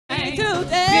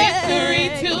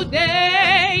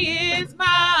today is mine.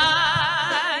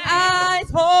 I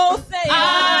told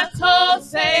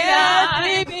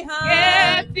Satan,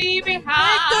 Get thee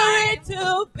behind.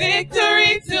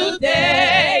 Victory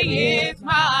today is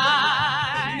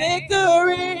mine.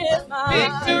 Victory is mine.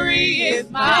 Victory is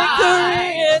mine.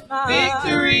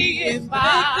 Victory is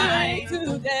mine.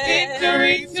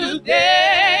 Victory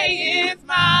today is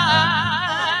mine.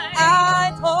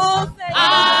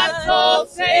 I told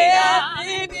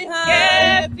Satan,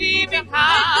 get thee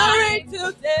behind.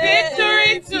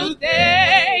 Victory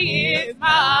today is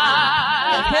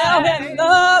mine. Tell him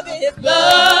love is mine.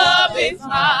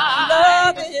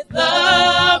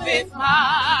 Love is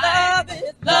mine.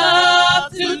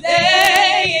 Love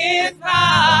today is mine.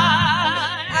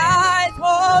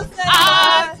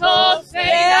 I told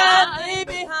Satan,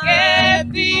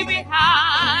 get thee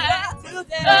behind.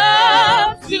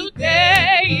 Love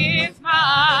today is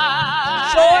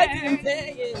mine. Joy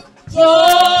today is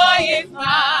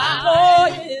mine.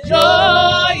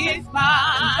 Joy is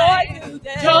mine.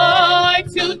 Joy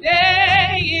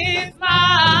today is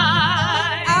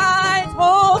mine.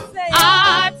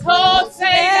 I told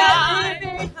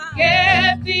Satan,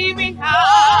 get thee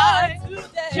behind.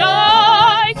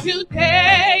 Joy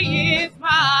today is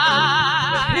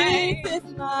mine.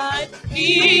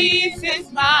 Peace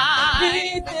is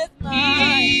mine.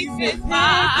 Peace is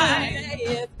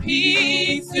mine.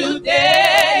 Peace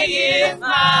today is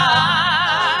mine.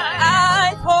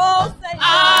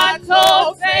 I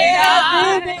told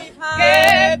Satan,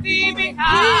 get thee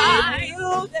behind.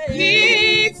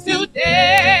 Peace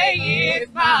today is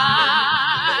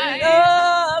mine.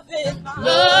 Love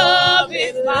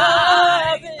is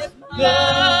mine.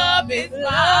 Love is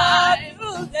mine.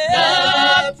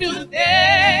 Love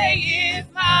today is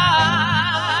mine.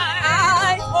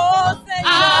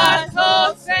 I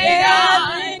told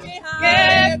Satan,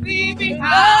 get thee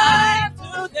behind.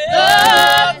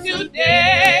 Love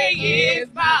today is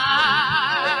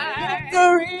mine.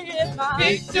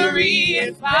 Victory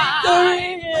is mine.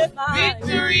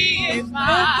 Victory is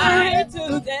mine.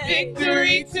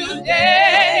 Victory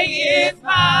today is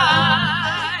mine.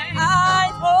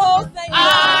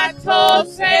 I told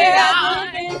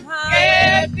Satan,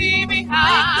 get thee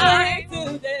behind.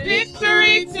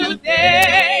 Victory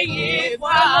today is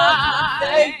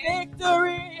mine.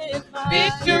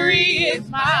 Victory is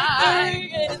mine.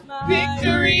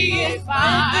 Victory is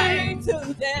mine.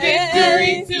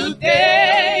 Victory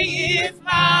today is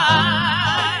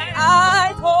mine.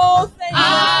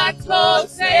 I told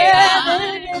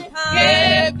Satan,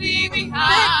 get thee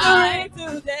behind.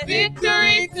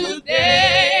 Victory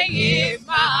today is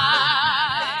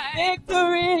mine.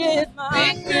 Victory is mine.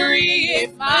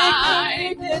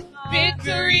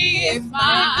 Victory is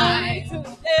mine.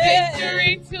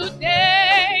 Victory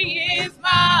today is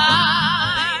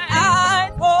mine.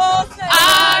 I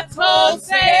told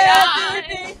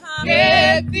Satan,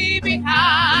 get thee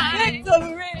behind.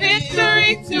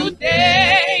 Victory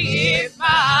today is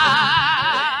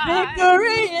mine.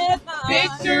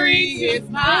 Victory is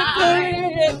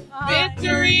mine.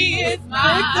 Victory is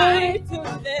mine.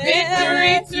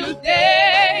 Victory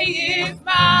today is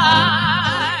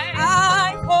mine.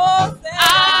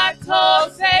 I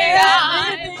told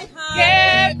Satan,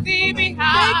 get thee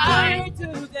behind.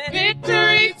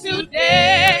 Victory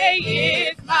today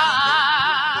is mine.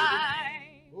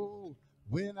 Oh,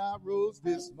 when I rose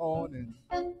this morning,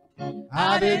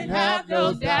 I didn't have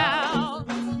no doubt.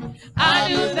 I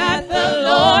knew that the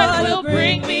Lord will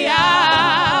bring me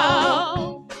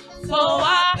out. So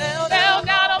I fell down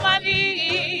on my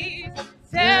knees,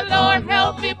 said, Lord,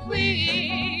 help me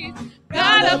please.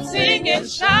 Got up singing,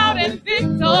 shouting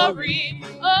victory.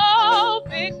 Oh,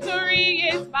 victory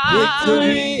is mine.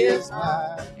 Victory is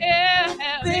mine. Yeah,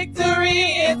 victory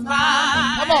is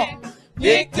mine. Come on.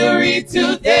 Victory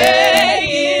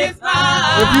today is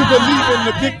mine. If you believe in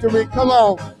the victory, come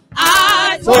on.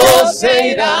 I told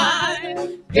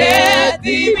Satan, get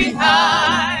thee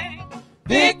behind.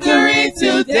 Victory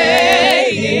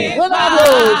today is When mine.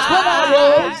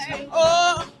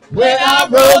 When I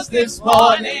rose this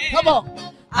morning, come on.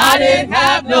 I didn't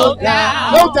have no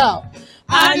doubt. No doubt.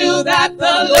 I knew that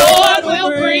the Lord will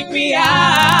bring me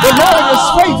out. The Lord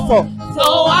is faithful.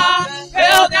 So I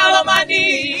fell down on my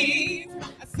knees.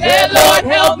 I said, Lord,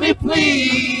 help me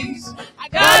please. I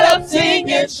got up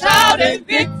singing, shouting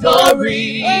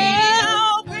victory.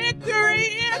 Oh, victory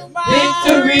is mine.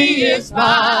 Victory is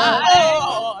mine.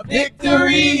 Oh,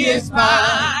 victory is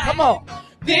mine. Come on.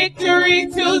 Victory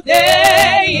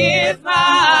today is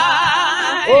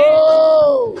mine.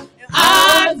 Oh.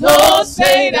 I told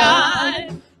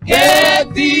Satan,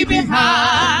 get thee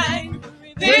behind.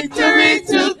 Victory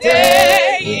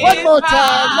today One more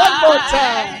time. One more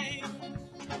time.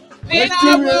 When Victory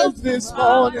I is rose this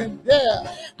morning.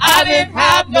 Yeah. I didn't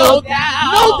have no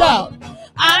doubt. No doubt.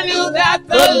 I knew that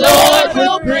the Lord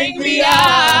will bring me out.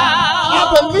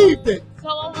 I believed it. So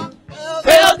I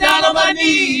fell down on my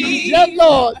knees. Yes,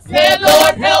 Lord. I said,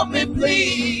 Lord, help me,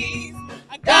 please.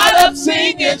 I got up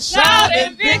singing,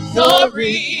 shouting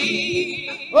victory.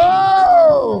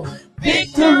 Oh,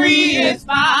 Victory is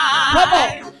mine. come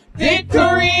on.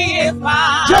 Victory is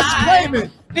mine. Just claim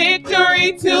it.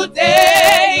 Victory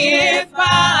today is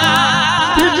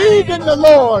mine. Believe in the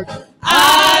Lord.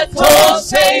 I told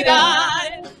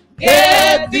Satan,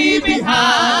 get thee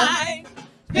behind.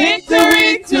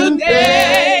 Victory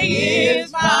today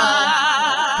is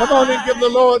mine. Come on and give the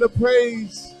Lord a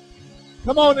praise.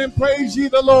 Come on and praise ye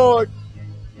the Lord.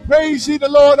 Praise ye the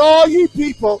Lord, all ye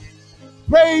people.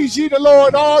 Praise ye the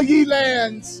Lord, all ye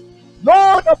lands.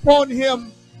 Lord upon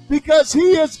him, because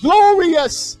he is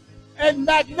glorious and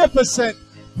magnificent.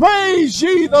 Praise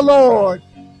ye the Lord.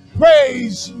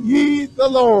 Praise ye the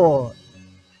Lord.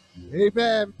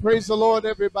 Amen. Praise the Lord,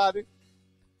 everybody.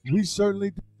 We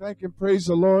certainly do thank and praise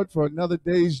the Lord for another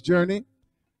day's journey,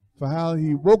 for how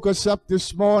he woke us up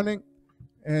this morning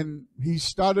and he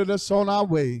started us on our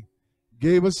way,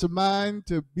 gave us a mind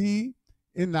to be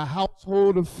in the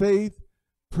household of faith,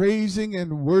 praising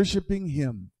and worshiping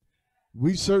him.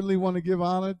 We certainly want to give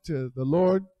honor to the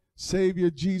Lord, Savior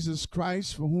Jesus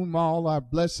Christ, for whom all our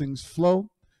blessings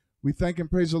flow. We thank and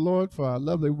praise the Lord for our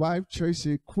lovely wife,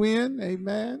 Tracy Quinn.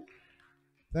 Amen.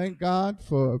 Thank God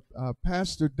for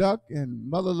Pastor Duck and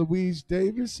Mother Louise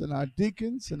Davis and our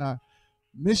deacons and our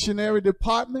missionary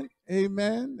department.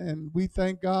 Amen. And we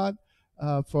thank God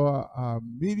for our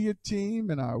media team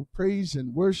and our praise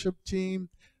and worship team.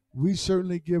 We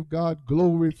certainly give God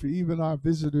glory for even our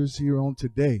visitors here on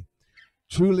today.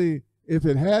 Truly, if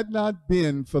it had not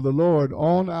been for the Lord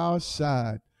on our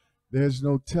side, there's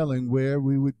no telling where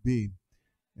we would be.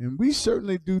 And we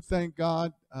certainly do thank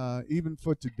God even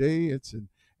for today. It's an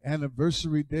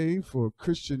anniversary day for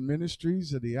Christian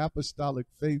Ministries of the Apostolic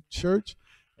Faith Church.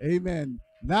 Amen.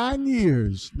 9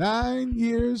 years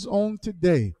on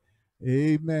today.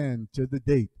 Amen. To the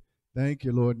date. Thank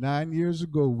you, Lord. 9 years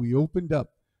ago, we opened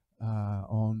up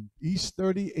on East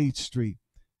 38th Street.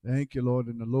 Thank you, Lord.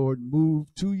 And the Lord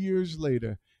moved 2 years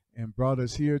later and brought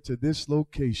us here to this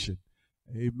location.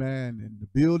 Amen. And the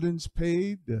building's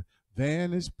paid, the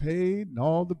van is paid, and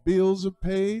all the bills are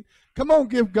paid. Come on,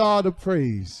 give God a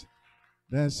praise.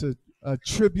 That's a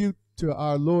tribute to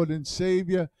our Lord and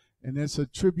Savior, and it's a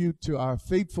tribute to our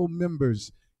faithful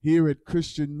members here at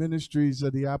Christian Ministries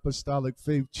of the Apostolic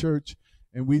Faith Church.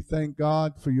 And we thank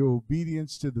God for your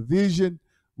obedience to the vision.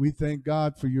 We thank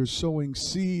God for your sowing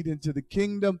seed into the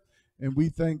kingdom, and we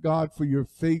thank God for your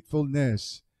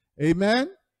faithfulness. Amen.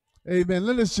 Amen.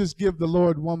 Let us just give the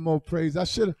Lord one more praise. I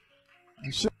should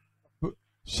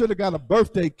have got a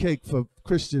birthday cake for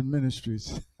Christian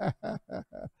Ministries.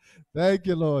 Thank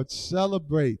you, Lord.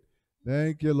 Celebrate.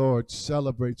 Thank you, Lord.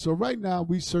 Celebrate. So right now,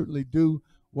 we certainly do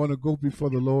want to go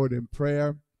before the Lord in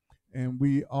prayer, and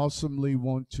we awesomely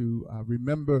want to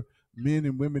remember men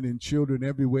and women and children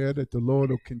everywhere that the Lord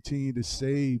will continue to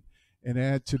save and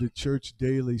add to the church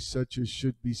daily, such as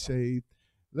should be saved.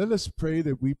 Let us pray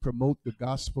that we promote the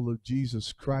gospel of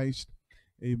Jesus Christ.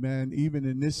 Amen. Even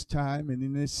in this time and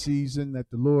in this season,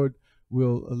 that the Lord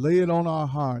will lay it on our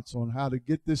hearts on how to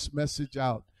get this message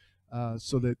out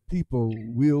so that people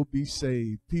will be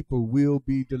saved. People will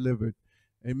be delivered.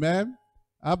 Amen.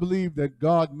 I believe that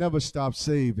God never stops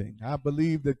saving. I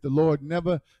believe that the Lord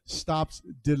never stops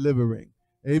delivering.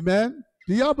 Amen.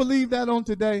 Do y'all believe that on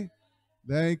today?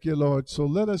 Thank you, Lord. So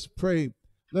let us pray.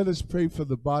 Let us pray for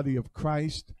the body of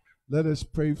Christ. Let us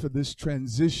pray for this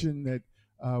transition that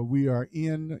we are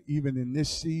in, even in this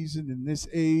season, in this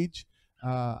age.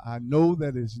 I know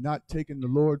that it's not taken the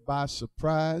Lord by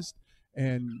surprise.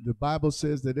 And the Bible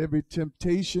says that every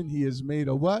temptation he has made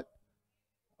a what?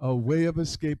 A way of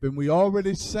escape. And we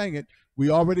already sang it.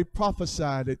 We already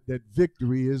prophesied it, that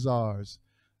victory is ours.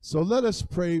 So let us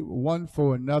pray one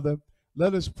for another.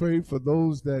 Let us pray for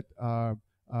those that are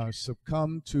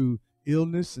succumb to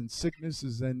illness and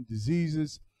sicknesses and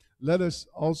diseases. Let us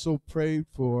also pray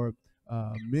for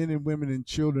men and women and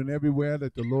children everywhere,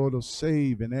 that the Lord will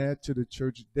save and add to the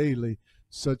church daily,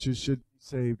 such as should be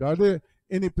saved. Are there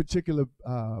any particular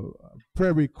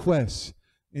prayer requests?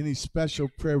 Any special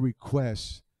prayer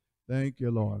requests? Thank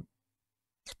you, Lord.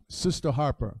 Sister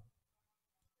Harper.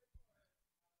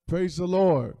 Praise the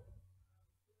Lord.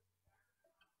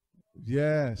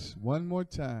 Yes, one more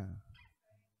time.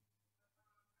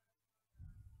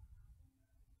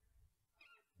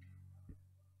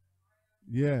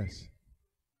 Yes.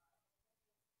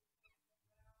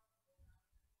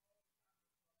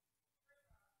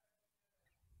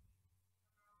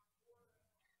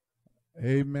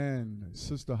 Amen.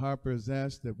 Sister Harper has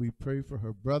asked that we pray for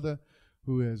her brother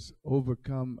who has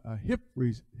overcome a hip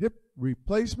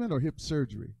replacement or hip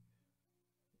surgery.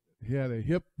 He had a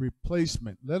hip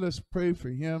replacement. Let us pray for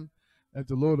him that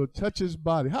the Lord will touch his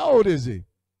body. How old is he?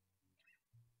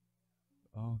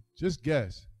 Oh, just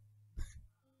guess.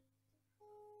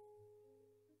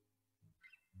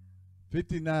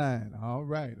 59. All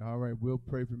right. We'll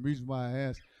pray for him. The reason why I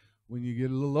ask, when you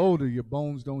get a little older, your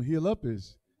bones don't heal up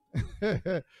as.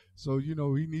 So,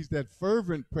 he needs that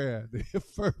fervent prayer, the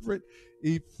fervent,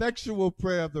 effectual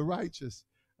prayer of the righteous.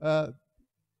 Pardon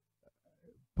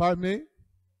me?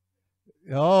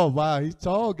 Oh, wow. He's a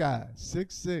tall guy,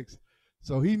 6'6".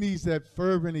 So he needs that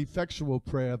fervent, effectual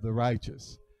prayer of the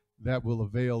righteous that will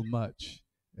avail much.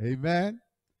 Amen.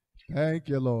 Thank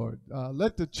you, Lord.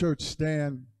 Let the church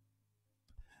stand.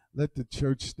 Let the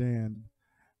church stand.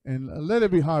 And let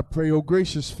every heart pray. Oh,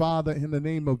 gracious Father, in the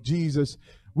name of Jesus,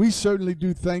 we certainly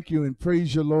do thank you and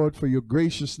praise you, Lord, for your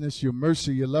graciousness, your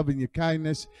mercy, your love, and your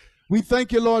kindness. We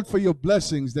thank you, Lord, for your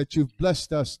blessings that you've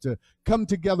blessed us to come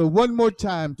together one more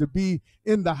time to be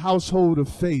in the household of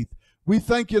faith. We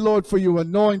thank you, Lord, for your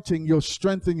anointing, your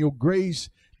strength, and your grace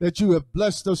that you have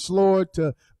blessed us, Lord,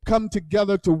 to come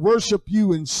together to worship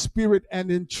you in spirit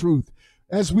and in truth.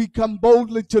 As we come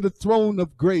boldly to the throne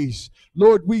of grace,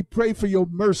 Lord, we pray for your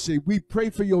mercy. We pray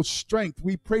for your strength.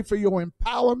 We pray for your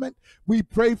empowerment. We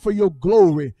pray for your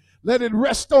glory. Let it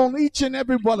rest on each and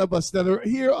every one of us that are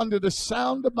here under the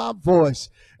sound of my voice.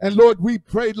 And Lord, we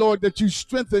pray, Lord, that you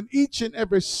strengthen each and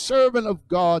every servant of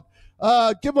God.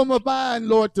 Give them a mind,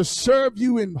 Lord, to serve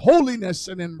you in holiness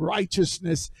and in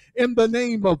righteousness in the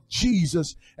name of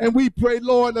Jesus. And we pray,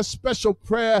 Lord, a special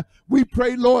prayer. We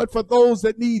pray, Lord, for those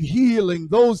that need healing,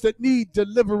 those that need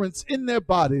deliverance in their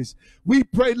bodies. We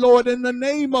pray, Lord, in the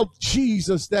name of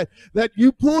Jesus, that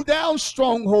you pull down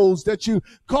strongholds, that you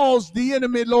cause the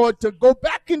enemy, Lord, to go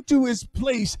back into his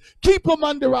place. Keep him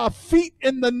under our feet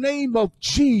in the name of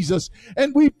Jesus.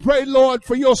 And we pray, Lord,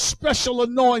 for your special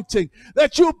anointing,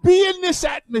 that you'll be in this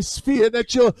atmosphere,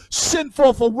 that you'll send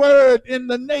forth a word in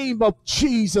the name of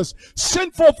Jesus.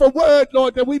 Send forth a word,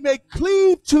 Lord, that we may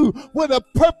cleave to with a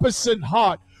purpose in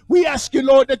heart. We ask you,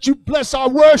 Lord, that you bless our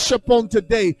worship on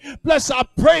today. Bless our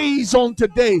praise on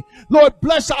today. Lord,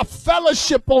 bless our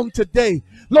fellowship on today.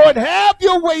 Lord, have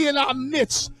your way in our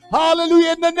midst.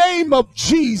 Hallelujah, in the name of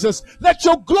Jesus. Let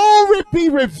your glory be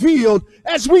revealed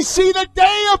as we see the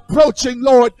day approaching,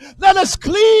 Lord. Let us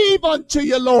cleave unto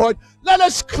you, Lord. Let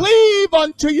us cleave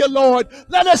unto you, Lord.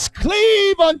 Let us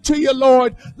cleave unto you,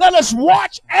 Lord. Let us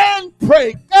watch and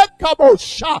pray. In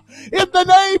the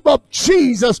name of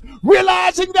Jesus,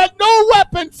 realizing that no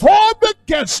weapon formed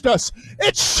against us,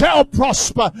 it shall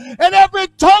prosper. And every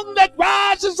tongue that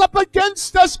rises up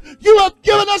against us, you have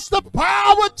given us the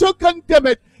power to condemn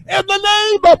it. In the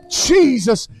name of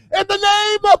Jesus, in the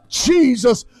name of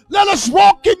Jesus, let us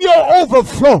walk in your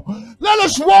overflow. Let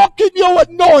us walk in your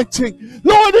anointing.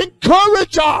 Lord,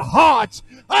 encourage our hearts.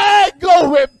 Hey,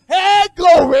 glory,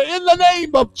 in the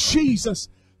name of Jesus.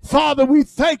 Father, we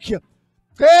thank you.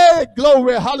 Hey,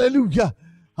 glory, hallelujah.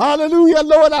 Hallelujah,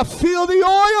 Lord, I feel the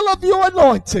oil of your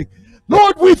anointing.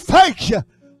 Lord, we thank you.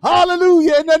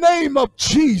 Hallelujah, in the name of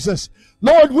Jesus.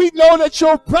 Lord, we know that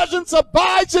your presence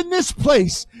abides in this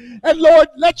place. And Lord,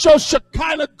 let your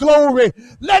Shekinah glory,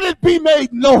 let it be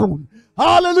made known.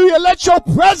 Hallelujah. Let your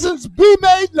presence be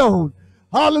made known.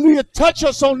 Hallelujah. Touch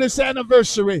us on this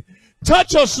anniversary.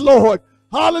 Touch us, Lord.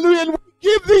 Hallelujah. And we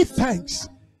give thee thanks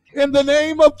in the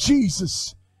name of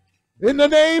Jesus. In the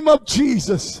name of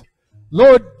Jesus.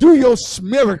 Lord, do your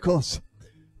miracles.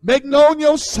 Make known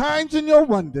your signs and your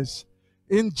wonders.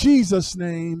 In Jesus'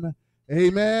 name,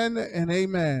 amen and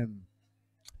amen.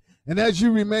 And as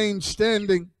you remain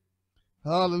standing,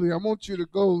 hallelujah, I want you to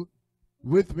go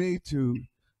with me to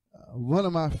one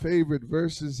of my favorite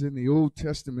verses in the Old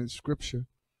Testament scripture,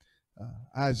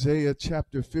 Isaiah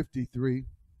chapter 53.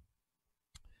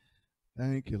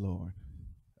 Thank you, Lord.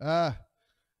 Let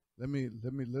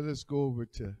us go over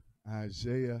to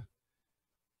Isaiah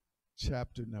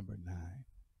chapter number 9.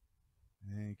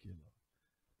 Thank you,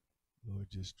 Lord. Lord,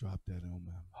 just drop that on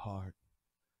my heart.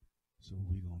 So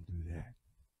we're going to do that.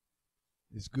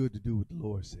 It's good to do what the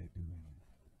Lord said do.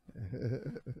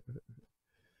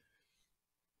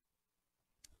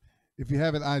 If you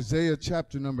have it, Isaiah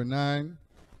chapter number 9.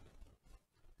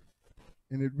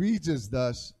 And it reads as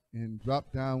thus, and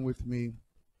drop down with me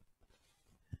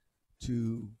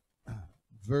to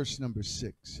verse number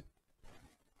 6.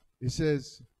 It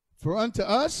says, "For unto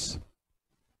us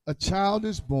a child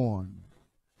is born,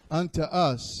 unto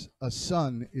us a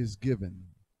son is given,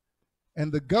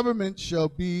 and the government shall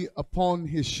be upon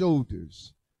his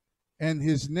shoulders, and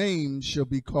his name shall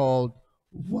be called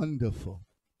Wonderful,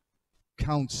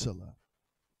 Counselor,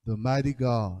 the Mighty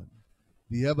God,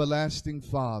 the Everlasting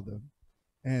Father,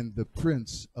 and the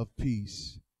Prince of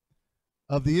Peace.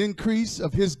 Of the increase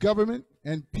of his government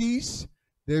and peace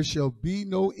there shall be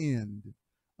no end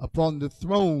upon the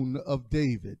throne of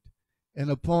David and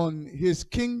upon his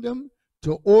kingdom,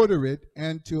 to order it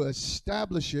and to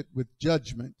establish it with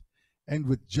judgment and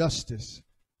with justice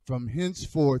from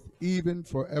henceforth even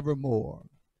forevermore.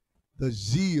 The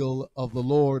zeal of the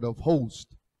Lord of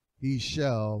hosts, he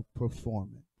shall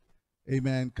perform it.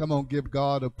 Amen. Come on, give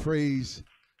God a praise.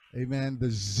 Amen.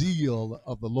 The zeal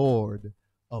of the Lord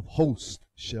of hosts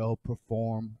shall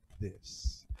perform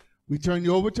this. We turn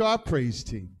you over to our praise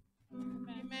team.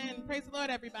 Amen. Praise the Lord,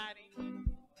 everybody.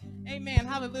 Amen.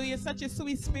 Hallelujah. Such a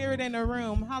sweet spirit in the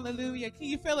room. Hallelujah. Can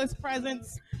you feel his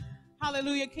presence?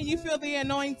 Hallelujah. Can you feel the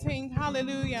anointing?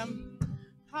 Hallelujah.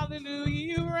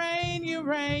 Hallelujah. You reign, you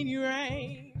reign, you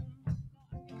reign.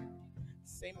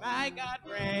 Say, my God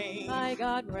reigns. My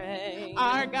God reigns.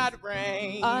 Our God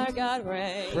reigns. Our God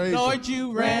reigns. Praise Lord,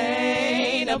 you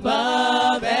reign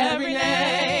above every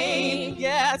name.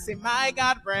 Yes, say, my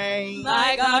God reigns.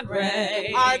 My God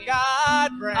reigns. Our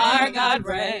God reigns. Our God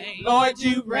reigns. Lord,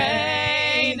 you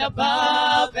reign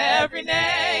above every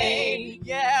name.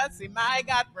 Yes, say, my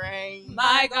God reigns.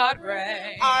 My God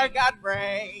reigns. Our God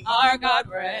reigns. Our God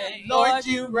reigns. Lord,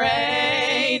 you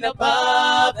reign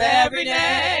above every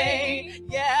name.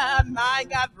 Yeah, my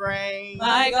God reigns.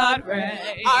 My God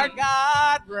reigns. Our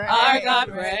God reigns. Our God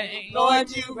reigns.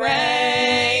 Lord, you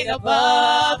reign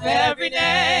above every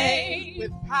name.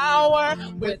 With power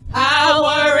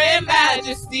and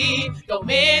majesty,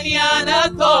 dominion,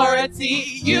 authority,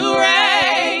 you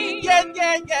reign. Yeah,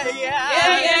 yeah, yeah, yeah.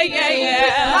 Yeah, yeah, yeah,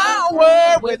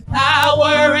 yeah. With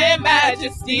power and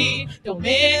majesty,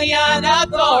 dominion,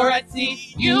 authority,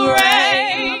 you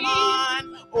reign. Come on.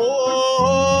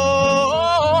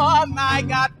 Oh, my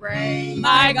God reigns.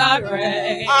 My God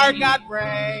reigns. Our God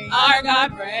reigns. Our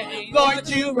God reigns. Lord,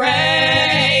 you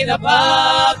reign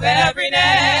above every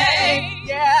name.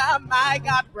 Yeah, my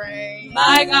God reigns.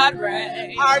 My God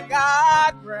reigns. Our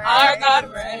God reigns. Our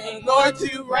God reigns. Lord,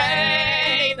 you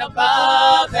reign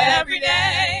above every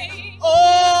name.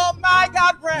 Oh, my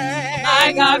God reigns.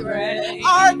 My God reigns.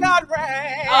 Our God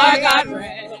reigns. Our God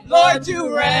reigns. Lord,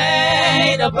 you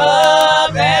reign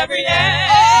above every name.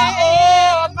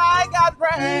 Oh, my God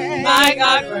reigns. My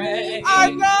God reigns. Our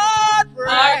God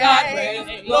reigns. Our God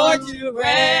reigns. Lord, you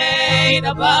reign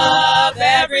above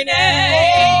every name.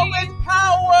 Oh,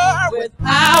 with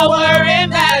power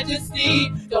and majesty,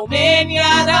 dominion,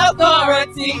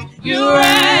 authority, you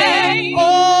reign.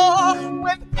 Oh,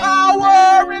 with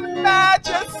power and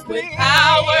majesty. With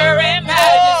power and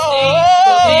majesty,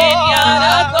 dominion,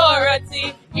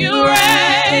 authority, you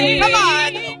reign. Come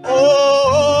on.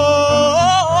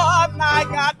 Oh, my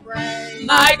God reigns.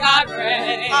 My God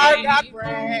reigns. Our God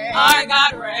reigns. Our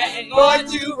God reigns. Lord,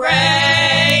 you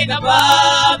reign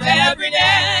above every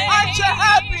name. Aren't you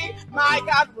happy? My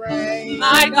God reigns.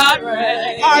 My God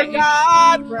reigns. Our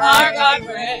God reigns. Our God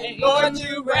reigns. Lord,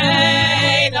 you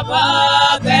reign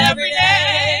above every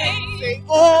name. Say,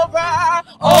 over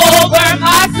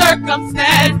my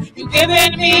circumstance, you've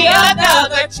given me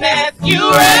another chance.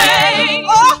 You reign.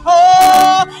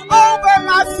 Oh, over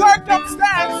my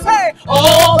circumstance. Hey,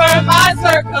 over my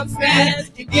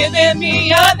circumstance, you've given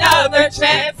me another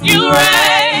chance. You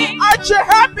reign. Aren't you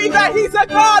happy that he's a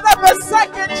God of a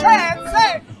second chance?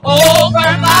 Hey,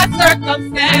 over my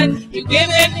circumstance, you've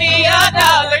given me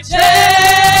another chance.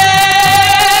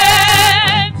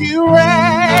 You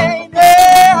reign,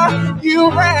 yeah,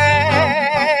 you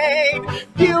reign,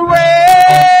 you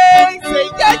reign. Say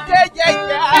yeah, yeah, yeah,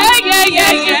 yeah, Yeah, yeah,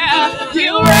 yeah, yeah.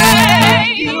 you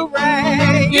reign, you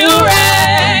reign, You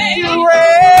reign. you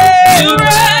reign, You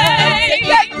reign. Say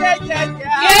yeah, yeah, yeah,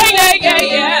 yeah, Yeah, yeah, yeah,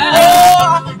 yeah. Oh,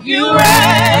 you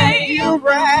reign, you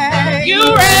reign, You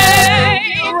reign.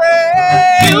 you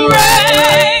reign, You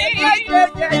reign. yeah, yeah,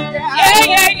 yeah, yeah, Yeah,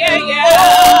 yeah, yeah, yeah. Oh,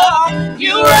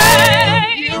 You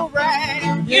reign. you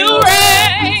reign, You reign.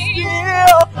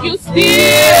 You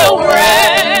still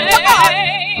reign. Come on,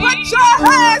 put your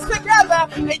hands together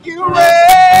and you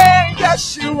reign.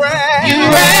 Yes, you reign. You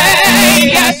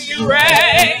reign. Yes, you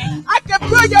reign. I can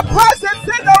feel your presence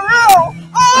in the room.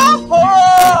 Oh,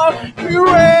 you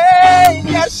reign.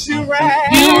 Yes, you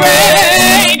reign. You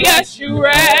reign. Yes, you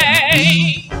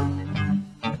reign.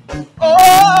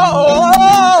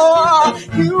 Oh,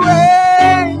 you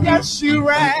reign. Yes, you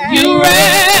reign. You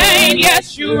reign.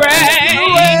 Yes, you You reign.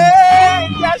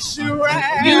 reign. Yes, you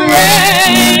reign. You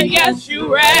reign. Yes, you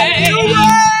You reign.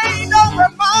 reign over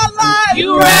my life.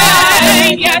 You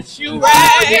reign. Yes, you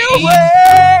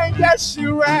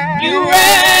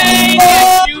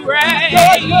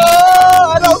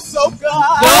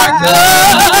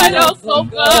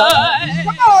good.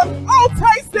 Come on, oh,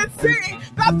 taste and see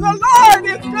that the Lord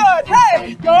is good.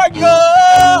 Hey, you're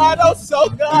good, oh, so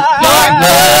good. You're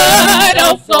good,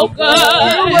 oh, so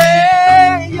good. You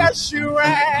reign, yes, you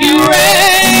reign. You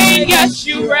reign, yes,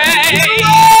 you reign. You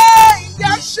reign,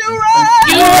 yes, you reign.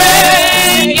 You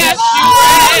reign, yes, you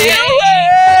reign. You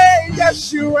reign,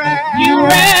 yes, you reign. You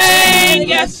reign,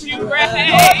 yes, you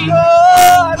reign. You're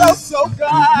good, oh, so good.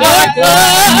 You're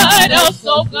good, oh,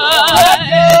 so good. You're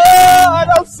good,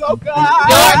 oh, so good.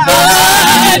 You're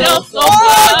good, oh, so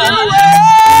good. You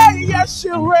reign, yes,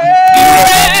 you reign. You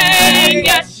reign,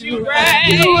 yes, you reign.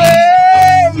 You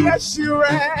reign, yes, you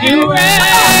reign. You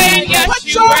reign, yes, Put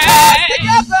you your hands reign.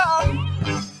 together.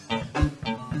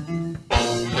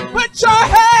 Put your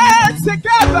hands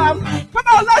together. Come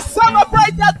on, let's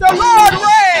celebrate that the Lord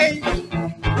reigns.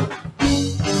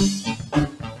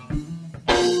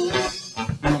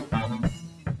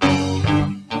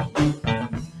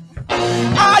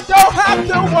 I don't have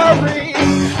to worry.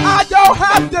 I don't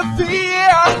have to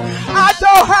fear. I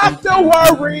don't have to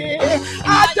worry.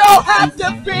 I don't have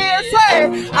to fear.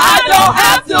 Say, I don't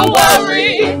have to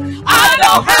worry. I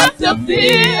don't have to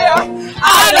fear.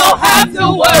 I don't have to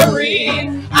worry.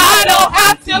 I don't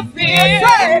have to fear.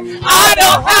 Say, I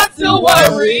don't have to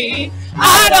worry.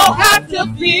 I don't have to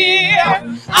fear.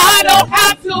 I don't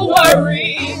have to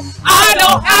worry. I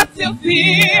don't have to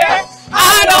fear.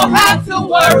 I don't have to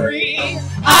worry.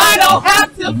 I don't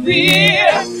have to fear.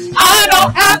 I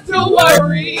don't have to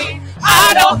worry.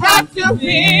 I don't have to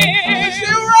fear.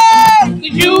 You reign.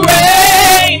 You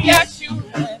reign. Yes, you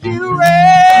reign. You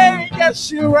reign.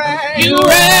 Yes, you reign. You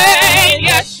reign.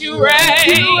 Yes, you reign.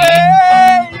 You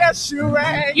reign. Yes, you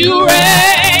reign. You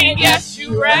reign. Yes,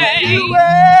 you reign. You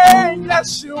reign.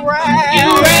 Yes, you reign.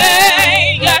 You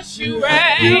reign. Yes, you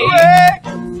reign. You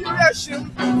reign. Yes, you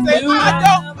say,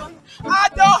 I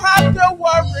don't have to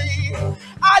worry.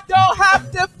 I don't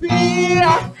have to fear.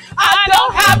 I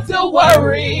don't have to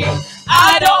worry.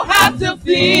 I don't have to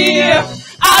fear.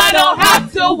 I don't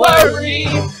have to worry.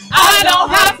 I don't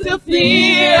have to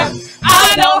fear.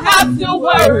 I don't have to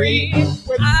worry.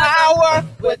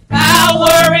 With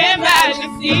power and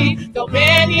majesty,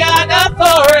 dominion,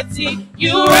 authority,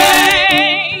 you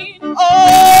reign.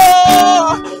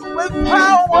 Oh, with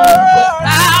power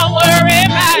and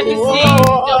majesty,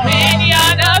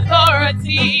 dominion,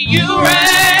 authority, you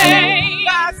reign.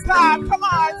 Last time, come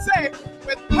on, say,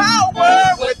 with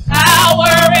power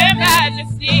and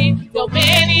majesty,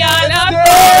 dominion,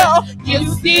 authority, you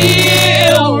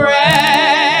still reign.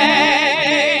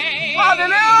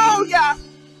 Hallelujah.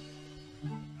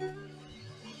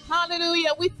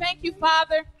 Hallelujah. We thank you,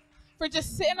 Father, for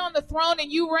just sitting on the throne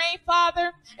and you reign,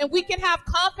 Father. And we can have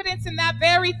confidence in that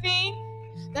very thing,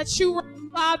 that you reign,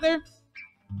 Father.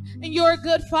 And you're a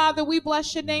good Father. We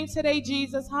bless your name today,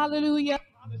 Jesus. Hallelujah.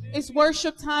 It's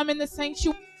worship time in the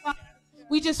sanctuary.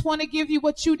 We just want to give you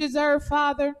what you deserve,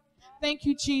 Father. Thank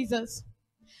you, Jesus.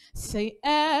 Say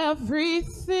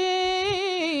everything.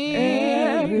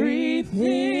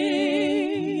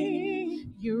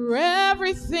 Everything. You're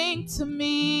everything to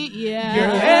me. Yeah.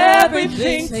 You're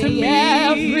everything to me.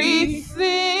 Everything.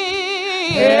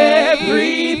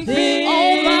 Everything.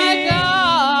 Oh my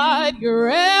God. You're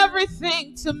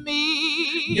everything to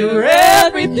me. You're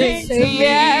everything to me.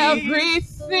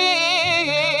 Everything.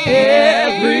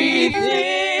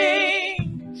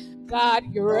 Everything. God,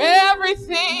 you're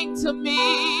everything to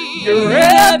me. You're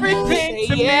everything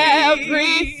to me.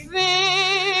 Everything.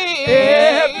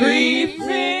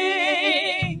 Everything.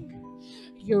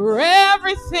 You're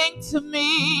everything to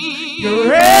me.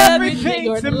 You're everything to me.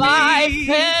 Your life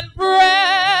and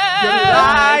breath. Your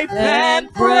life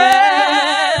and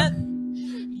breath.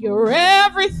 You're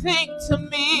everything to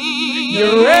me.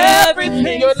 You're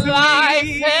everything. Your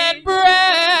life and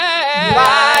breath.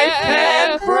 Life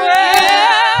and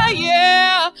breath.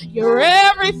 Yeah. You're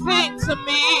everything to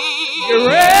me.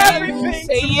 You're everything.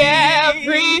 Say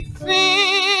everything.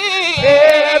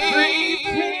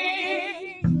 Everything.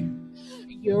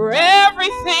 You're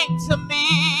everything to me.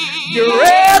 You're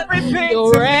everything.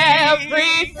 You're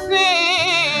everything.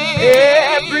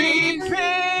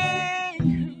 Everything.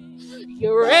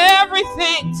 You're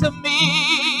everything to me.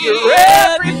 You're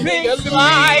everything. Your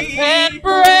life and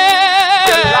breath.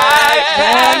 Your life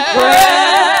and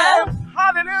breath.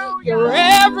 Hallelujah. You're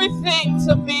everything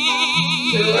to me.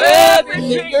 You're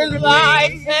everything. Your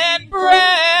life and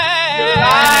breath. Your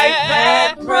life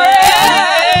and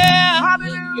breath.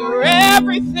 Hallelujah. You're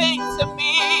everything to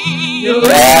me.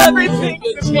 You're everything to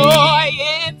me. Joy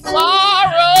in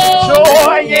sorrow.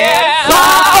 Joy in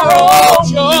sorrow.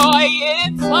 Joy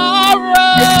in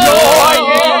sorrow. Joy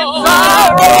in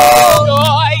sorrow.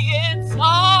 Joy in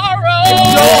sorrow.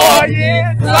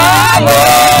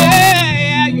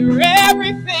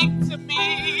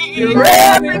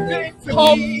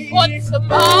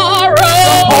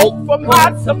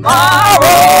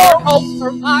 tomorrow. Hope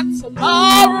for my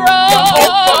tomorrow.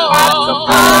 Hope for my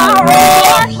tomorrow.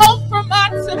 Hope for my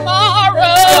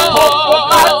tomorrow.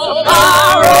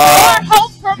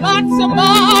 Hope for my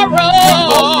tomorrow.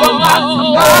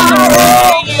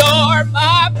 You're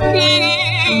my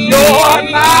peace. You're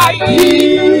my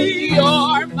peace.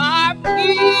 You're my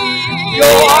peace.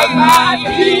 You're my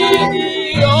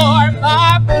peace. You're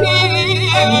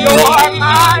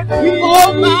my peace.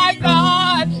 Oh my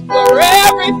God, you're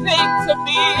everything to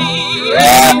me.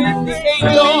 Say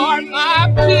you're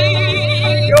my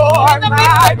peace. You're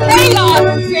my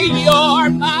chaos. Say you're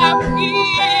my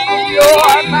peace.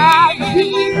 You're my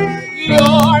peace.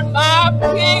 You're my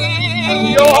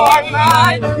peace. You're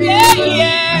my peace.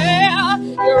 Yeah.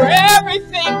 You're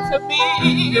everything to me.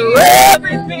 You're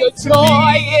everything Your to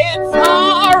joy me. and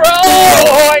sorrow.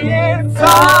 Joy and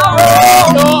sorrow.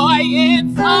 Joy and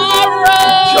sorrow.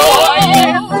 Joy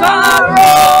and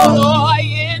sorrow. Joy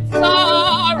and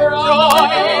sorrow. Joy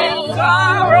and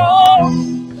sorrow.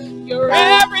 You're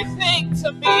everything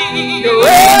to me. You're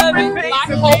everything my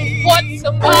to hope me. for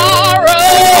tomorrow.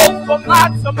 Hope for my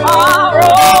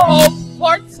tomorrow. Hope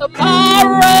for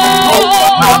tomorrow. Hope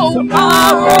for my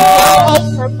tomorrow.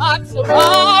 Hope for my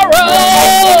tomorrow.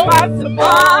 Hope for my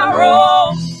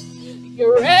tomorrow.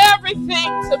 You're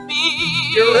everything to me.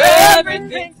 You're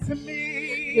everything to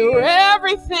me. You're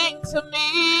everything to me.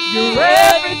 You're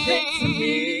everything to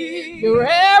me. You're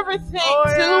everything Oh,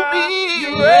 to yeah. me.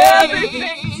 You're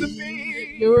everything to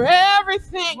me. You're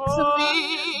everything to Oh, me.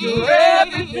 You're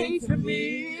everything to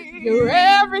me. You're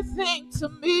everything to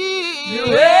me.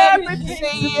 You're everything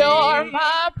Say to me. you're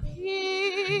my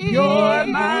peace. You're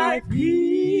my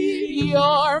peace.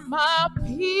 You're my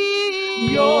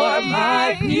peace. You're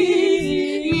my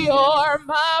peace. You're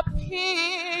my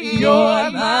peace.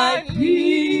 You're my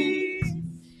peace.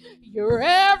 You're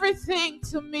everything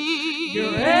to me.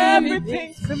 You're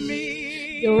everything to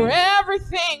me. You're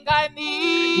everything I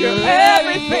need. You're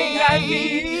everything I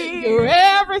need. You're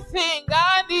everything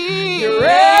I need. You're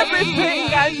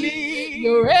everything I need.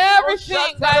 You're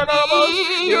everything I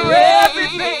need. You're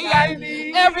everything I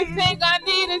need. Everything I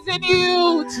need is in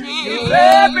you, Jesus. You're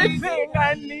everything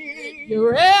I need.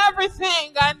 You're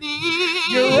everything I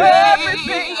need. You're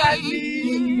everything I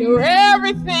need. You're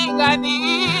everything I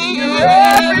need. You're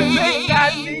everything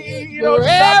I need. You're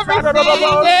everything,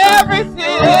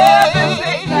 everything.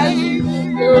 Everything I need.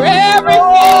 You're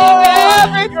everything,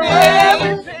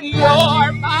 everything.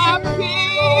 You're my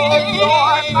peace.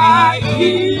 You're my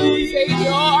peace. Say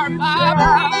you're my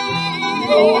peace.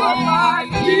 You're my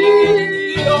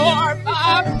peace. You're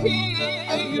my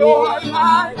peace. You're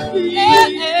my peace.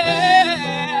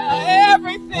 Yeah,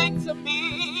 everything to me.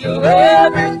 You're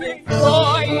everything.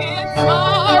 Joy and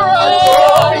sorrow.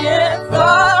 Joy and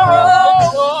sorrow.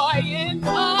 Joy and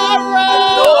sorrow.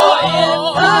 Joy and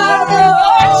sorrow.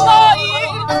 Joy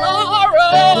and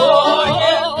sorrow. Joy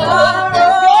and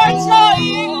sorrow. Joy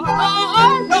and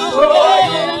sorrow. Joy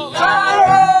and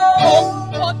sorrow. Hope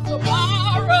for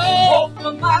tomorrow. Hope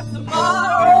for my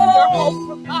tomorrow. Your hope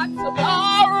for my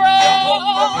tomorrow.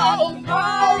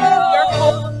 Your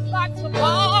hope for my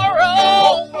tomorrow.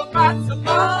 Hope for my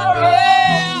tomorrow.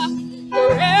 Yeah.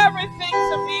 You're everything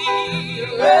to me.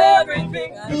 You're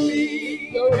everything to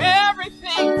me. You're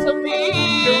everything to me.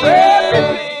 You're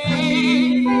everything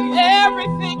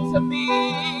Everything to me.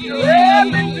 You're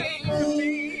everything to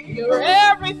me. You're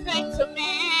everything to me.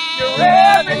 You're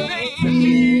everything to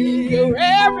me. You're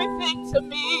everything to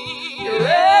me. You're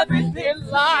everything. Your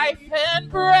life and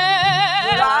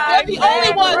breath. Life You're the only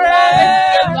and one.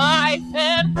 breath. Your life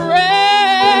and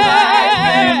breath. Life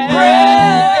and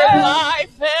breath. Your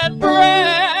life and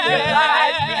breath. Your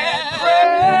life and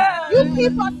breath. You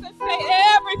keep us and say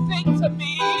everything to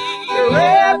me. You're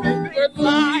everything. Your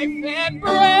life and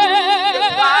breath. Your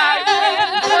life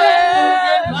and breath.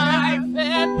 Your life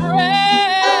and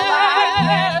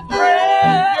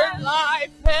breath. Your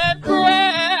life and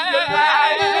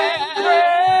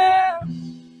breath.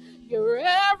 You're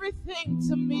everything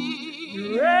to me.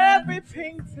 You're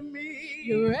everything to me.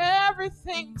 You're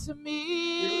everything to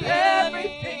me. You're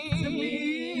everything to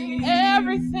me.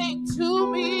 Everything to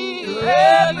me. You're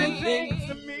everything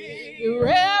to me. You're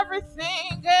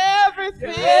everything,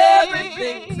 everything. You're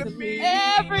everything to me.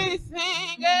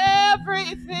 Everything,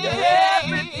 everything. You're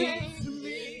everything to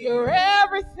me. You're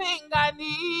everything I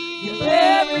need. You're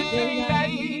everything I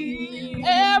need.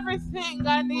 Everything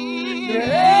I need. You're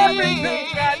everything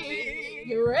I need.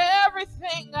 You're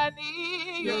everything I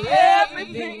need. You're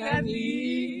everything I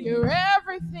need. You're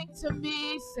everything to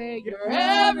me. Say you're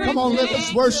everything. Come on, let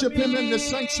us worship him in the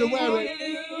sanctuary.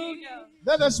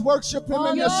 Let us worship him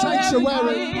in the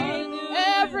sanctuary.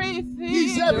 everything.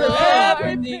 He's You're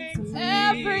everything.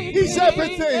 everything. He's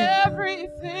everything.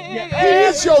 Everything. He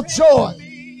is your joy.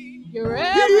 You're He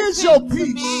is your everything to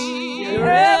peace. me. You're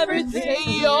everything Say to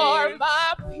you're me.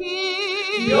 my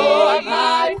peace. You're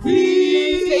my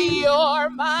peace. Say you're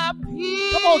my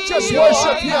peace. Come on, just You're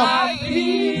worship my him.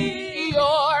 peace.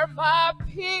 You're my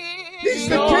peace. He's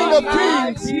the You're King of my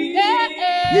Kings. peace.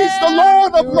 He's the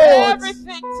Lord of You're Lords.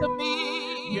 everything to me.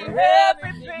 You're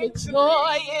everything Your to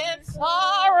joy in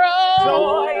sorrow.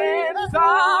 Joy in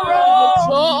sorrow.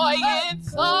 Joy in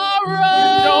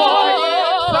sorrow. Joy in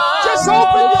sorrow. Just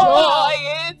open your mouth. Joy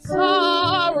in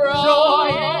sorrow. Joy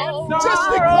in Just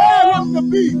sorrow. declare him to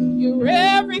be. You're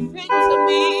everything to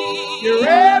me. You're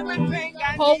everything I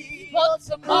Hope need. for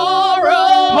tomorrow.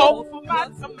 Hope for my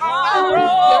tomorrow.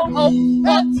 Your hope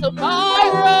for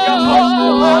tomorrow. Your hope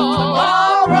for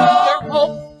tomorrow. Your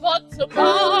hope for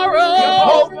tomorrow. Your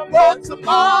hope for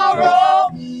tomorrow.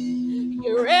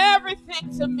 You're everything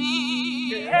to me.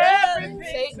 You're everything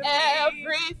Say to me.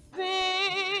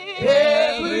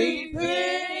 everything.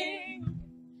 Everything.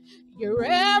 You're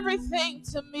everything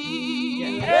to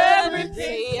me. You're everything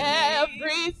Say to me.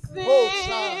 everything.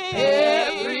 Oh,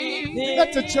 Everything.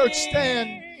 Let the church stand.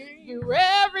 You're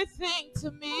everything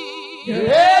to me. You're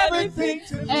everything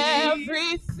to me.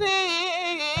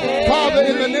 Everything. Father,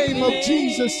 in the name of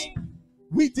Jesus,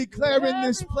 we declare in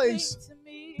this place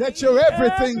that you're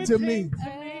everything to me.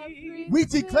 We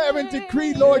declare and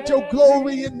decree, Lord, your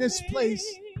glory in this place.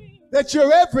 That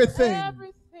you're everything.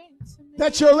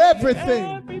 That you're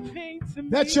everything.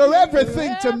 That you're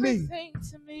everything to me.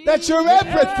 That you're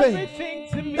everything.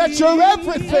 That you're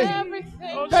everything.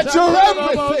 That you're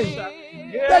everything.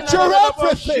 That you're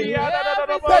everything.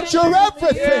 That you're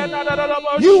everything.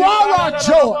 You are our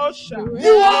joy.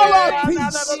 You are our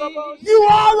peace. You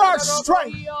are our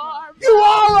strength. You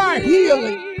are our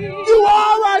healing. You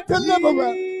are our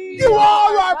deliverer. You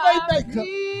are our waymaker.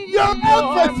 You're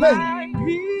everything.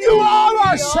 You are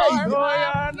our Savior.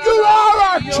 You are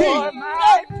our King.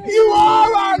 You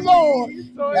are our Lord.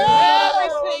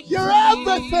 You're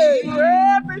everything.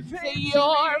 Say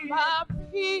you're my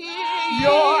peace. You're my peace.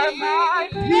 You're my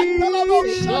peace.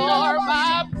 You're my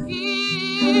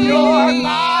peace. You're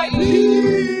my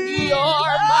peace.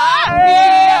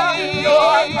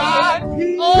 You're my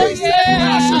peace. Oh Peace that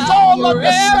passes yeah. all You're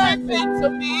understanding. everything to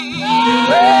me.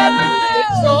 You're everything.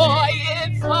 Joy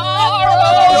in sorrow.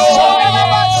 Joy in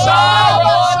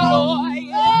sorrow. Joy in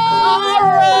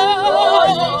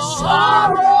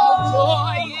sorrow.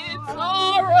 Joy in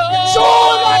sorrow.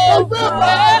 Joy like a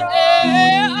river.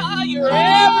 Yeah, you're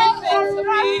everything to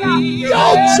me.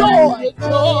 Your joy. Your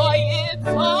joy in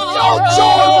sorrow. Your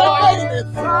joy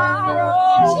remaineth.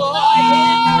 Joy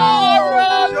in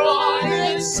sorrow. Joy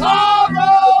in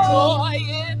sorrow. Joy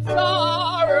in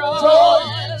sorrow. Joy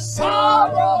in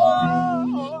sorrow.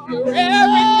 You're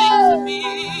everything to me.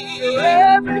 You're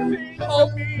everything to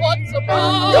Hope me. for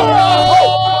tomorrow. You're our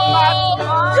hope.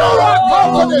 You're our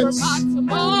confidence. My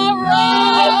tomorrow.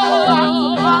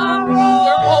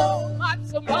 Your hope for my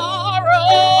tomorrow.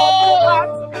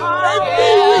 In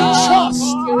thee we trust.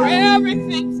 You're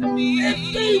everything to me. In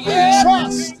thee we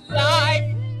trust. Life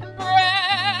and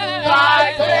breath.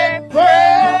 Life and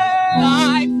breath.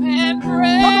 Life and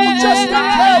breath. Come on, just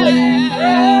declare it.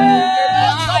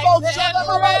 Come on, Life shout and it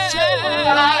out, shout it.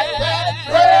 breath. Life and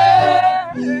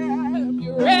breath.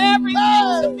 You're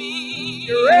everything to me.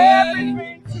 You're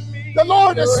everything to me. The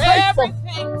Lord is You're faithful.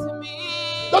 everything to me.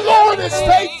 The Lord is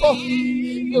faithful.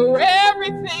 You're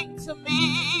everything to me.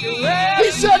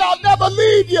 He said, I'll never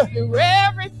leave you. You're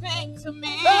everything to me.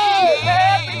 Hey.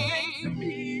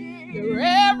 You're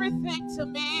everything to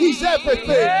me. He's everything.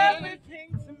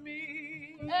 Everything to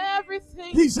me.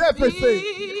 Everything. He's to everything. me.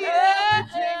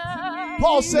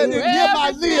 Paul said, in You're him I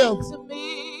everything live. to me.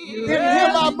 In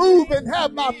him I move and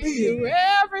have my being. You're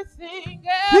everything.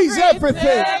 He's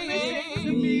everything. Everything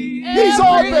to me. He's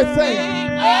everything.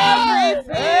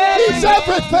 Everything. He's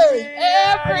everything.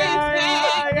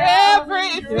 Everything.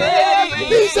 Everything.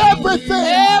 He's everything.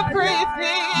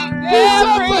 Everything. He's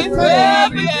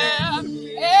Everything.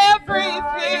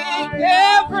 Everything.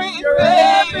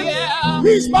 Everything. Yeah.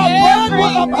 He's my bread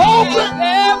when I'm hungry.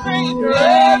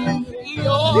 Everything.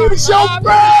 He's your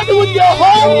bread when you're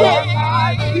hungry.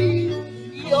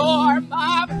 You're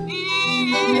my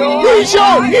peace. He's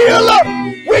your healer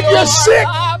when you're sick.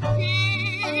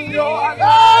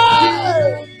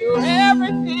 Hey. You're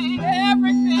everything,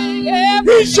 everything, everything.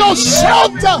 He's your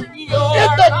shelter in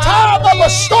the time of a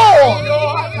storm.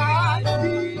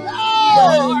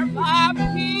 You're my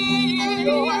peace.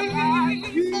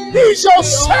 He's your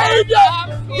Savior.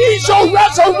 He's your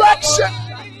resurrection.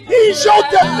 He's your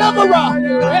deliverer.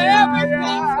 You're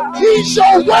everything He's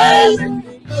your way.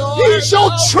 He's your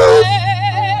truth.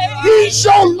 He's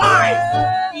your life.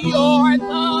 You're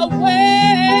the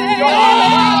way.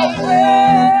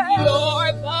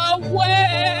 You're the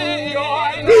way.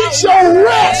 He's your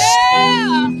rest.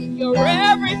 You're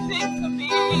everything to me.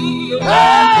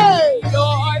 Hey!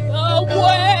 You're the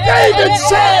way. David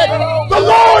said, the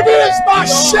Lord is my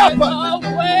shepherd,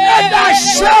 and I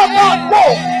shall not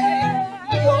want.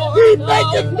 He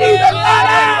maketh me to lie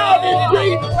down in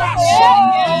green pastures.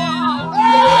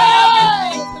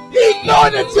 He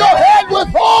anointed your head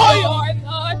with oil.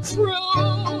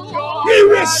 He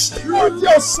restored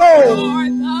your soul. You're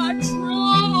the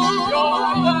truth.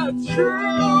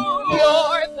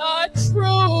 You're the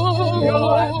truth.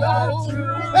 You're the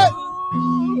truth.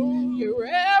 You're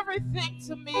everything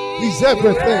to me. He's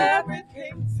everything. You're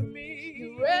everything to me.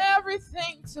 You're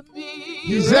everything to me.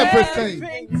 He's everything.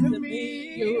 To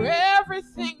me. You're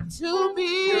everything to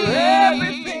me. You're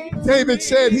everything. David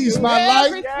said, He's my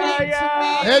light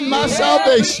and my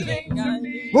salvation.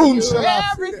 Whom shall I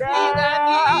fear?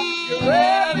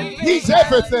 He's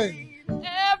everything.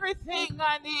 Everything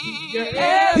I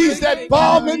need. He's that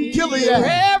balm in Gilead.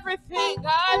 Everything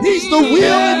I need. He's the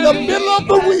wheel in the middle of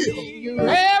the wheel. You're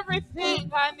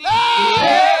everything I need.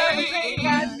 Everything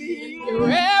I need. You're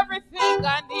everything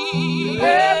I need.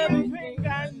 Everything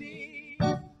I need.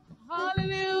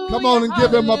 Hallelujah. Come on and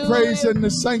give Him a praise in the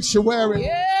sanctuary.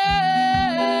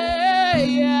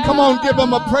 Come on, give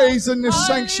Him a praise in the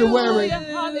sanctuary.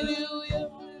 Hallelujah.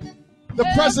 The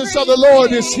presence of the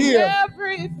Lord is here.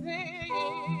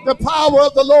 The power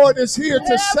of the Lord is here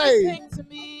to save.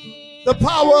 The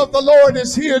power of the Lord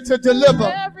is here to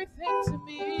deliver.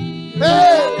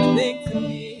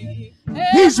 Hey.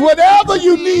 He's whatever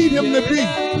you need Him to be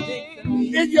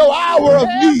in your hour of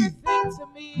need.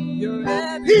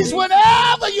 He's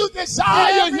whatever you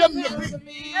desire Him to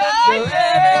be.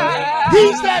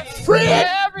 He's that friend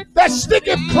that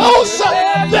sticketh closer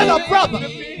than a brother.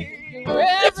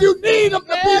 If you need Him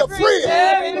to be a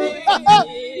friend.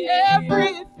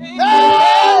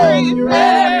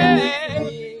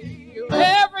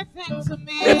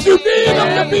 If you need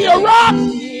Him to be a rock,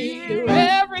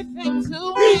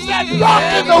 He's that rock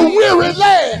in the weary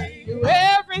land. You're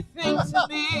everything to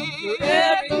me.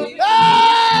 Hey!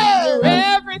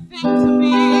 Everything to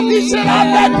me. He said,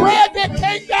 I'm that bread that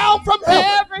came down from heaven.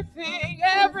 Everything,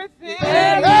 everything,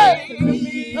 Hey!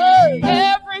 Hey!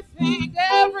 everything,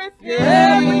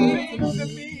 everything to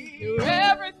me. You're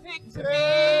everything to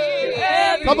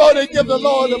me. Come on and give the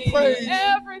Lord a praise.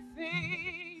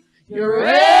 Everything. You're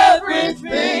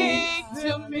everything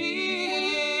to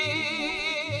me.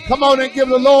 Come on and give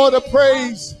the Lord a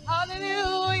praise.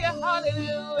 Hallelujah,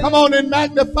 hallelujah. Come on and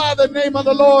magnify the name of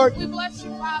the Lord. We bless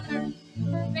you, Father.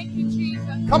 Thank you, Jesus.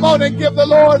 Come on and give the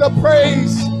Lord a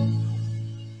praise.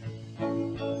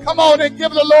 Come on and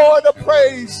give the Lord a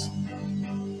praise.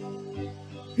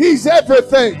 He's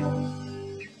everything.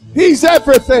 He's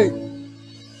everything.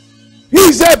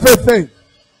 He's everything.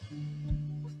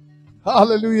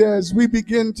 Hallelujah. As we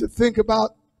begin to think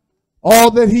about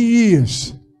all that He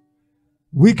is,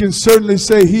 we can certainly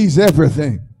say He's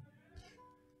everything.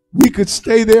 We could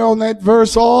stay there on that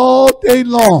verse all day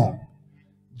long,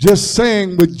 just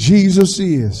saying what Jesus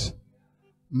is,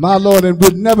 my Lord, and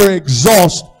would never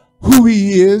exhaust who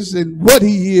He is and what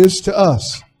He is to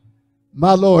us.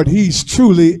 My Lord, He's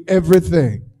truly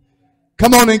everything.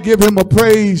 Come on and give Him a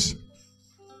praise.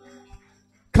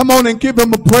 Come on and give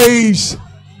Him a praise.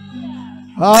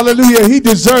 Hallelujah. He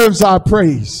deserves our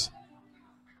praise.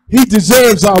 He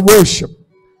deserves our worship.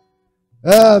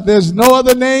 There's no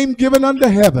other name given under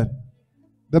heaven,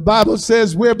 the Bible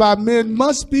says, whereby men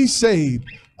must be saved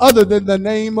other than the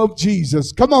name of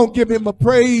Jesus. Come on, give Him a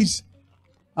praise.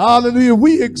 Hallelujah.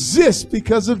 We exist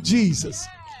because of Jesus.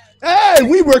 Hey,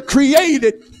 we were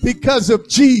created because of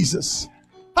Jesus.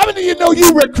 How many of you know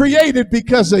you were created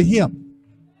because of Him?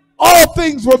 All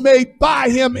things were made by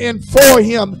Him and for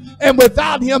Him, and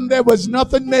without Him there was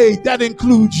nothing made. That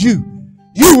includes you.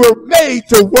 You were made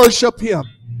to worship Him.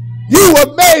 You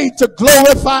were made to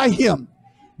glorify Him.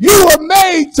 You were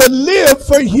made to live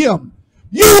for Him.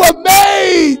 You were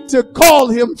made to call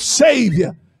Him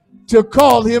Savior, to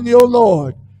call Him your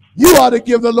Lord. You ought to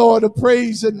give the Lord a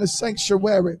praise in the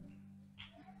sanctuary.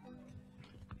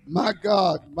 My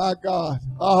God,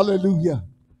 hallelujah.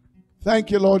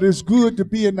 Thank you, Lord. It's good to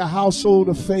be in the household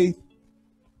of faith.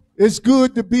 It's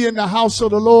good to be in the house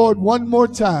of the Lord one more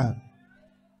time.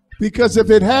 Because if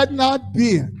it had not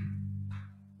been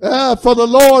for the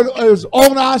Lord is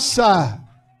on our side,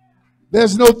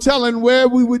 there's no telling where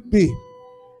we would be.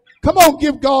 Come on,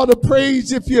 give God a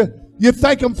praise if you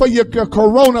thank Him for your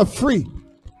corona free.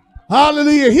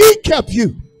 Hallelujah. He kept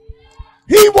you.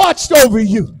 He watched over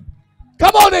you.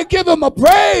 Come on and give him a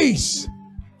praise.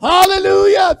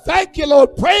 Hallelujah. Thank you,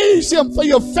 Lord. Praise him for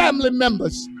your family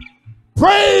members.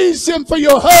 Praise him for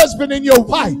your husband and your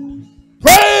wife.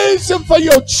 Praise him for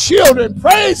your children.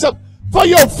 Praise him for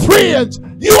your friends.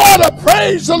 You ought to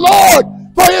praise the Lord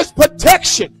for his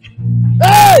protection.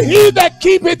 Hey, he that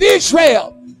keepeth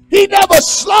Israel, he never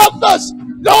slumbers,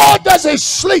 nor does he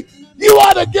sleep. You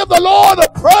ought to give the Lord a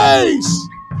praise.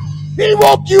 He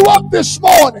woke you up this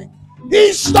morning.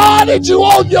 He started you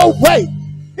on your way.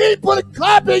 He put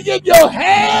clapping in your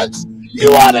hands. You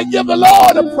ought to give the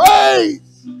Lord a praise.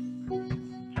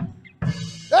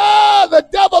 The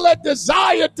devil had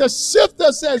desired to sift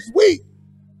us as wheat,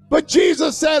 but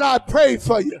Jesus said, I pray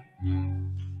for you.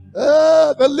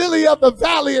 The lily of the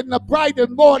valley and the bright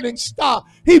and morning star,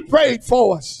 he prayed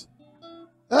for us.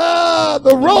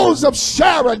 The rose of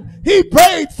Sharon, he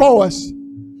prayed for us.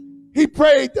 He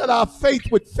prayed that our faith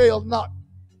would fail not.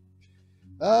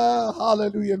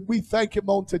 Hallelujah. And we thank him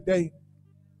on today.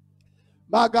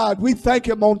 My God, we thank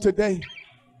him on today.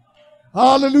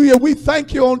 Hallelujah. We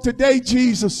thank you on today,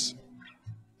 Jesus.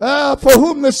 For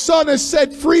whom the Son has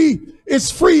set free is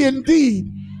free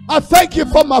indeed. I thank you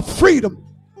for my freedom.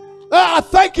 I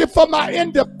thank you for my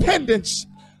independence.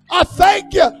 I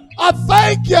thank you. I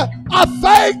thank you. I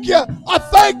thank you. I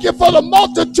thank you for the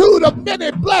multitude of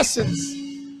many blessings.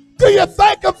 Do you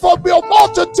thank him for your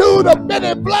multitude of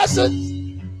many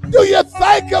blessings? Do you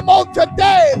thank him on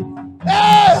today?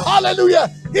 Hey, hallelujah.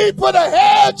 He put a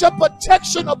hedge of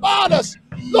protection about us.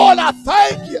 Lord, I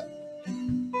thank you.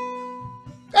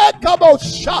 Hey, come on,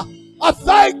 shot. I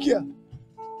thank you.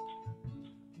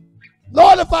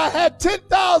 Lord, if I had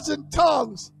 10,000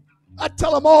 tongues, I'd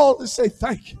tell them all to say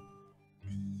thank you.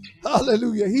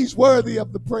 Hallelujah. He's worthy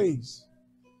of the praise.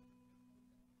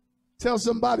 Tell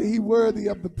somebody he's worthy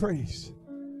of the praise.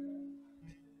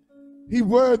 He's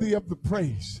worthy of the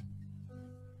praise.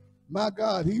 My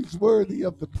God, he's worthy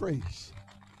of the praise.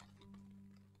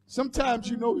 Sometimes,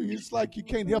 you know, it's like you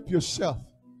can't help yourself.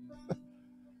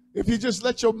 If you just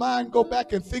let your mind go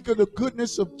back and think of the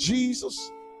goodness of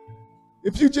Jesus,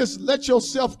 if you just let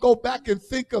yourself go back and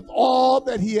think of all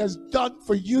that he has done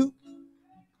for you,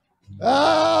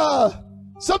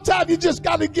 sometimes you just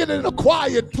got to get in a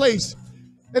quiet place.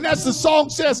 And as the song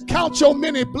says, count your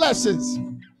many blessings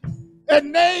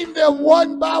and name them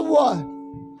one by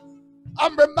one.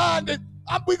 I'm reminded,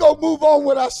 we're going to move on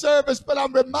with our service, but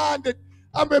I'm reminded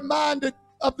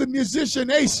of the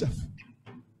musician Asaph.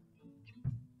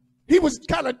 He was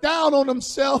kind of down on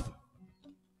himself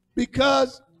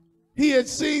because he had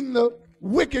seen the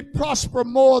wicked prosper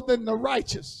more than the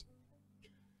righteous.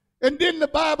 And then the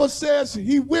Bible says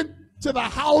he went to the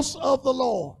house of the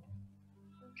Lord.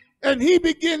 And he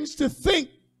begins to think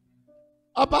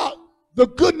about the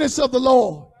goodness of the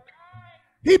Lord.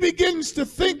 He begins to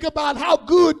think about how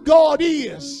good God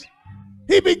is.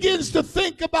 He begins to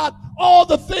think about all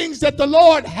the things that the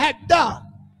Lord had done.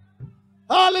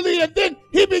 Hallelujah. And then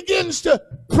he begins to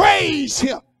praise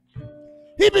him.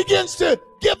 He begins to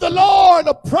give the Lord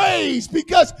a praise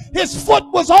because his foot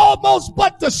was almost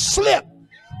but to slip.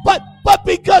 But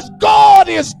because God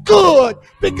is good,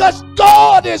 because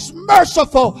God is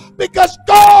merciful, because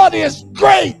God is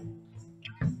great,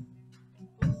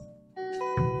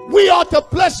 we ought to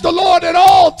bless the Lord at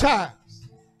all times.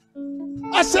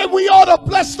 I said we ought to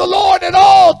bless the Lord at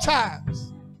all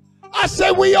times. I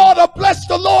said we ought to bless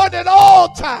the Lord at all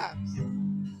times.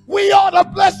 We ought to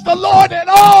bless the Lord at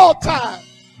all times.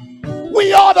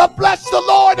 We ought to bless the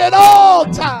Lord at all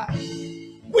times.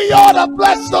 We ought to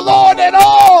bless the Lord at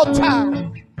all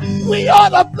times. We ought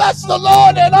to bless the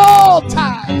Lord at all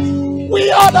times.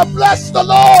 We ought to bless the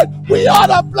Lord. We ought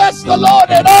to bless the Lord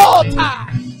at all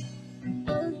times.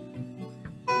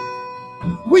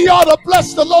 We ought to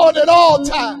bless the Lord at all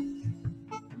times.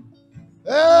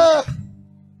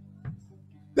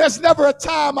 There's never a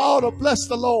time I ought to bless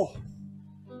the Lord.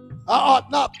 I ought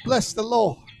not bless the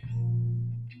Lord.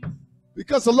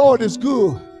 Because the Lord is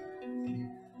good.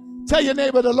 Tell your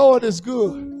neighbor the Lord is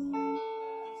good.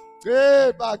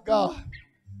 Hey, my God.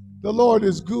 The Lord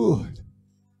is good.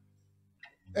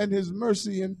 And his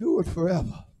mercy endureth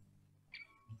forever.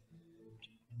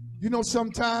 You know,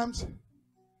 sometimes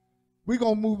we're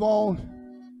going to move on.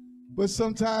 But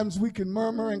sometimes we can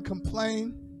murmur and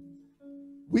complain.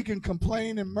 We can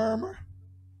complain and murmur.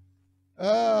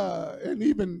 And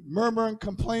even murmur and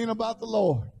complain about the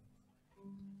Lord.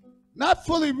 Not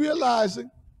fully realizing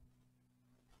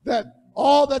that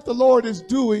all that the Lord is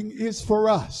doing is for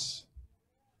us.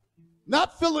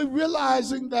 Not fully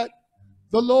realizing that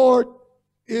the Lord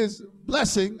is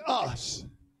blessing us.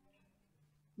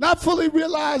 Not fully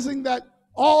realizing that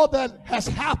all that has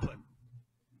happened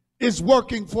is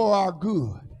working for our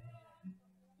good.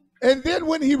 And then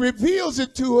when he reveals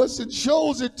it to us and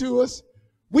shows it to us,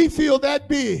 we feel that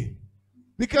big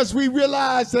because we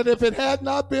realize that if it had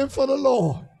not been for the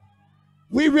Lord,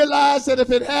 we realize that if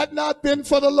it had not been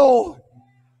for the Lord,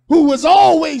 who was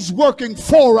always working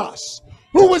for us,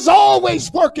 who was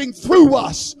always working through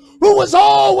us, who was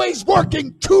always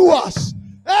working to us,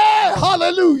 hey,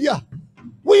 hallelujah,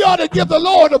 we ought to give the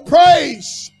Lord a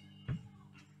praise.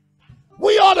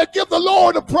 We ought to give the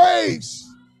Lord a praise.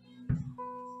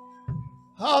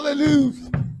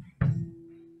 Hallelujah.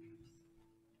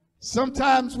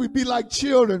 Sometimes we be like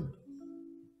children,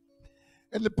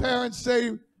 and the parents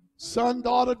say, son,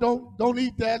 daughter, don't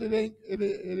eat that. It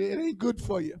ain't good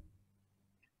for you.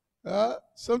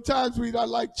 Sometimes we are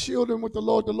like children with the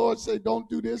Lord. The Lord say, don't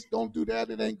do this, don't do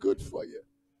that. It ain't good for you.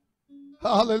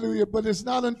 Hallelujah. But it's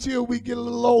not until we get a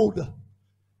little older,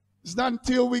 it's not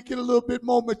until we get a little bit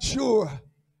more mature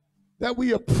that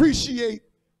we appreciate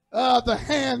the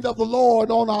hand of the Lord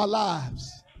on our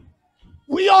lives.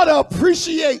 We ought to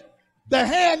appreciate the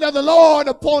hand of the Lord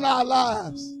upon our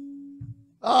lives.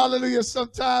 Hallelujah.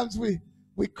 Sometimes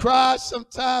we cry.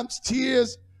 Sometimes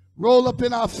tears roll up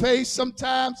in our face.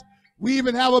 Sometimes we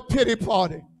even have a pity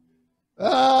party.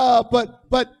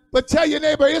 But tell your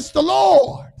neighbor, it's the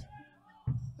Lord.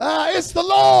 It's the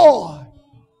Lord.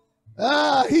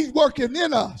 He's working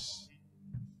in us,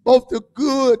 both the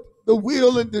good, the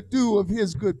will, and the do of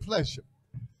his good pleasure.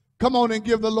 Come on and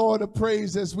give the Lord a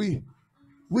praise as we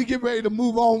get ready to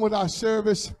move on with our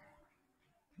service.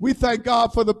 We thank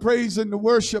God for the praise and the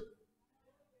worship.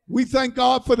 We thank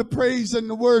God for the praise and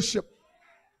the worship.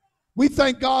 We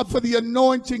thank God for the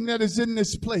anointing that is in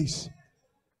this place.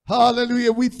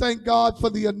 Hallelujah. We thank God for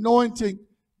the anointing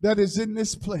that is in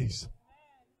this place.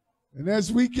 And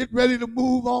as we get ready to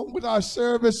move on with our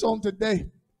service on today,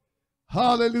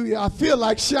 hallelujah, I feel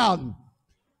like shouting.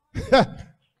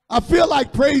 I feel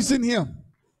like praising him.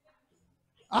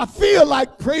 I feel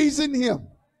like praising him.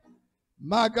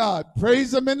 My God,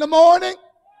 praise him in the morning.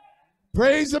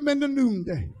 Praise him in the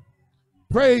noonday.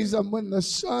 Praise him when the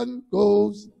sun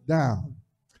goes down.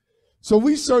 So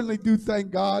we certainly do thank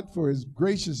God for his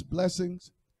gracious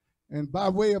blessings. And by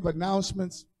way of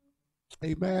announcements,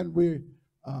 amen, we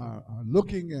are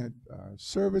looking at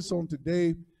service on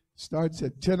today. Starts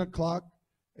at 10 o'clock.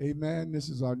 Amen. This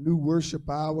is our new worship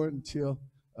hour until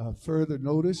further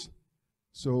notice.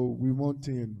 So we want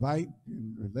to invite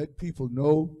and let people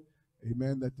know,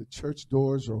 amen, that the church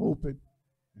doors are open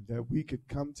and that we could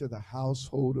come to the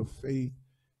household of faith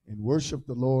and worship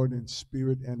the Lord in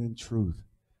spirit and in truth.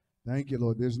 Thank you,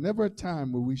 Lord. There's never a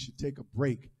time where we should take a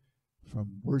break from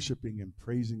worshiping and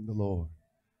praising the Lord.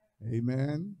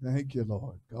 Amen. Thank you,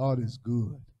 Lord. God is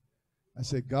good. I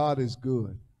said, God is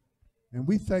good. And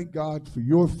we thank God for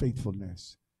your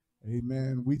faithfulness.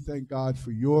 Amen. We thank God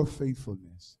for your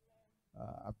faithfulness.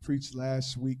 I preached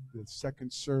last week, the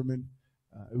second sermon.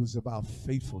 It was about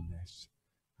faithfulness,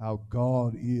 how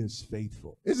God is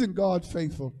faithful. Isn't God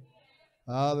faithful?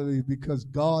 Hallelujah. Because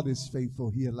God is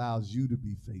faithful, he allows you to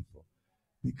be faithful.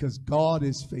 Because God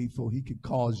is faithful, he can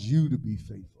cause you to be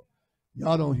faithful.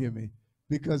 Y'all don't hear me.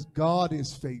 Because God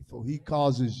is faithful, he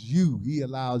causes you, he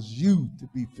allows you to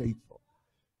be faithful.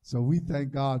 So we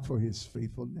thank God for his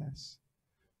faithfulness.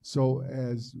 So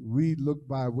as we look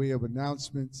by way of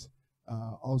announcements,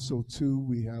 also too,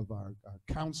 we have our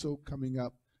council coming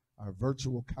up, our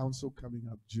virtual council coming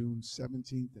up June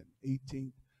 17th and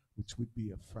 18th, which would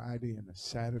be a Friday and a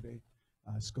Saturday.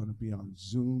 It's going to be on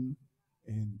Zoom.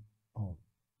 And,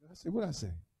 what did I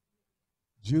say?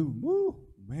 June. Woo,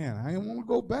 man, I didn't want to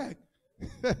go back.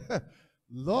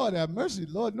 Lord have mercy.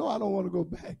 Lord, no, I don't want to go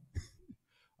back.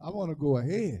 I want to go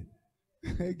ahead.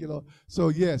 Thank you, Lord. So,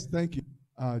 yes, thank you.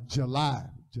 July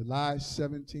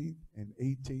 17th and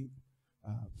 18th,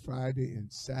 Friday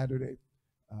and Saturday.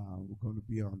 We're going to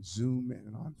be on Zoom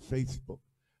and on Facebook.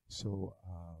 So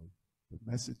the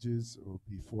messages will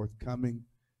be forthcoming,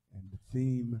 and the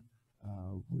theme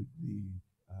would be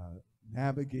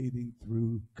navigating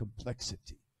through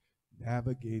complexity.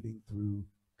 Navigating through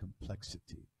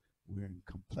complexity. We're in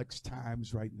complex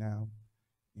times right now,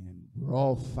 and we're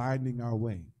all finding our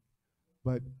way.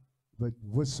 But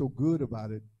what's so good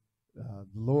about it, the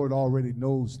Lord already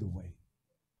knows the way.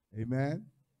 Amen?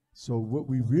 So what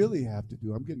we really have to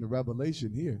do, I'm getting a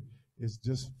revelation here, is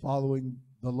just following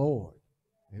the Lord.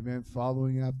 Amen?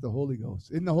 Following after the Holy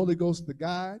Ghost. Isn't the Holy Ghost the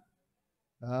guide?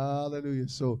 Hallelujah.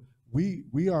 So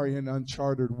we are in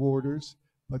uncharted waters,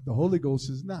 but the Holy Ghost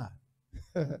is not.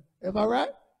 Am I right?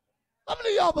 How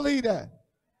many of y'all believe that?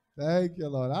 Thank you,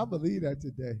 Lord. I believe that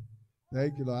today.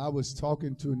 Thank you, Lord. I was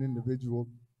talking to an individual,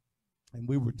 and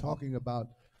we were talking about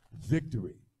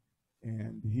victory.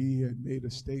 And he had made a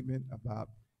statement about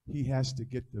he has to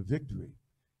get the victory.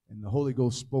 And the Holy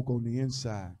Ghost spoke on the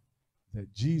inside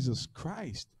that Jesus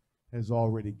Christ has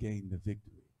already gained the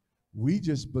victory. We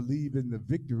just believe in the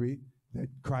victory that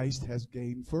Christ has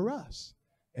gained for us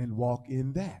and walk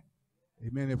in that.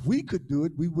 Amen. If we could do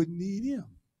it, we wouldn't need him.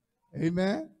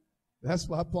 Amen. That's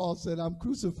why Paul said, I'm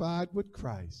crucified with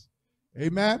Christ.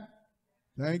 Amen.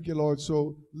 Thank you, Lord.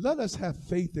 So let us have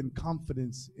faith and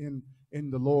confidence in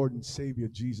the Lord and Savior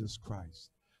Jesus Christ.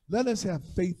 Let us have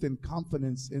faith and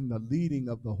confidence in the leading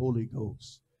of the Holy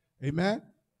Ghost. Amen.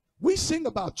 We sing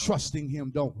about trusting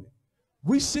him, don't we?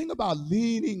 We sing about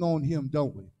leaning on him,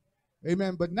 don't we?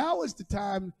 Amen. But now is the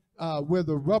time where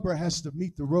the rubber has to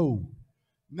meet the road.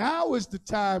 Now is the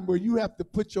time where you have to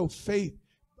put your faith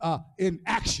in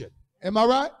action. Am I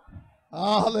right?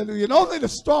 Hallelujah. And only the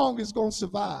strong is going to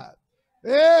survive.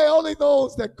 Hey, only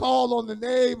those that call on the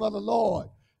name of the Lord,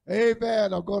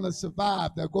 amen, are going to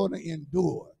survive. They're going to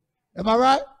endure. Am I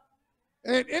right?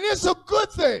 And it's a good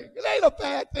thing. It ain't a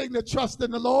bad thing to trust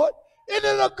in the Lord. Isn't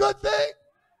it a good thing?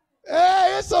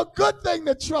 Hey, it's a good thing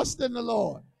to trust in the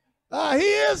Lord. He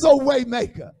is a way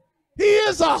maker. He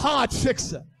is a heart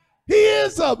fixer. He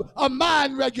is a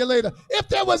mind regulator. If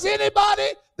there was anybody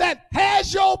that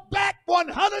has your back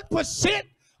 100%,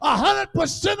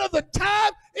 100% of the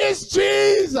time, it's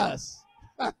Jesus.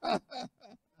 How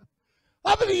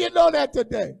many of you know that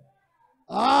today?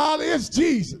 It's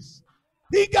Jesus.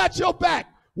 He got your back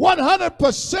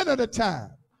 100% of the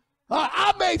time.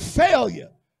 I may fail you.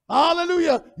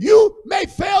 Hallelujah. You may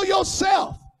fail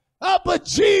yourself. But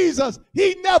Jesus,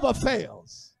 he never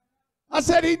fails. I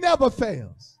said he never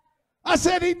fails. I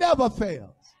said he never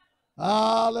fails.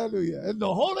 Hallelujah. And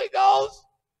the Holy Ghost,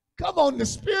 come on, the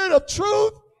Spirit of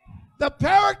truth, the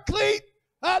Paraclete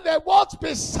that walks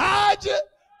beside you,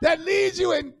 that leads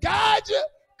you and guides you.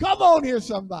 Come on here,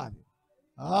 somebody.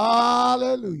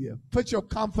 Hallelujah. Put your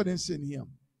confidence in him.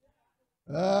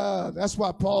 That's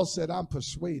why Paul said, I'm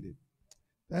persuaded.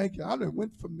 Thank you. I done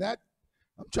went from that.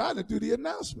 I'm trying to do the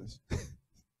announcements.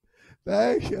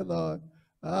 Thank you, Lord.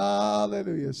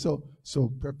 Hallelujah. So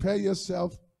prepare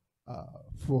yourself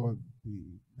for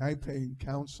the Night Pain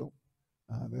Council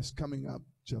that's coming up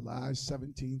July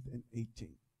 17th and 18th.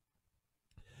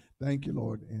 Thank you,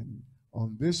 Lord. And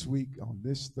on this week, on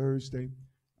this Thursday,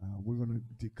 we're going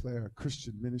to declare a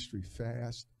Christian ministry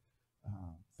fast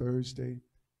Thursday,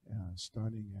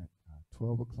 starting at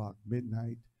 12 o'clock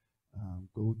midnight.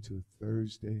 Go to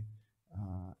Thursday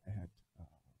at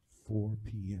 4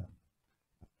 p.m.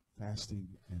 Fasting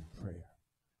and prayer.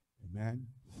 Amen?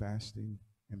 Fasting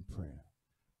and prayer.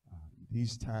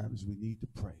 These times we need to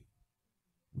pray.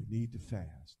 We need to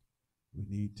fast. We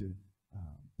need to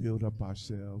build up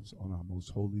ourselves on our most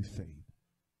holy faith,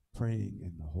 praying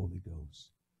in the Holy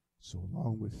Ghost. So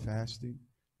along with fasting,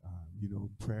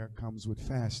 prayer comes with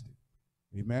fasting.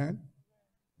 Amen?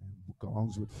 And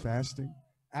along with fasting,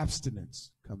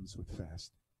 abstinence comes with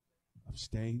fasting.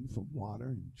 Abstain from water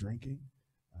and drinking.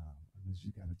 Unless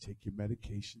you got to take your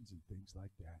medications and things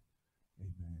like that.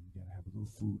 Amen. You got to have a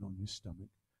little food on your stomach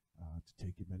to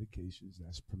take your medications.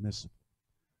 That's permissible.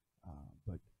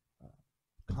 But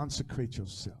consecrate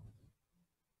yourself.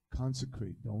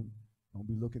 Consecrate. Don't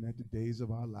be looking at the days of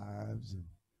our lives and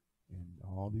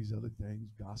all these other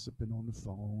things, gossiping on the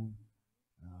phone.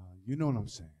 You know what I'm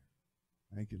saying.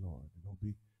 Thank you, Lord.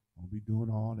 Don't be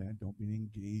doing all that. Don't be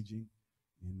engaging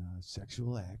in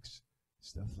sexual acts,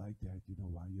 stuff like that,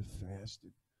 while you're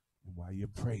fasting and while you're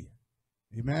praying.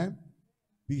 Amen?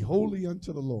 Be holy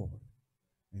unto the Lord.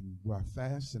 And our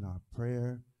fast and our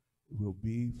prayer will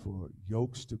be for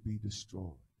yokes to be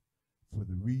destroyed, for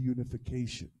the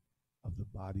reunification of the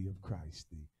body of Christ,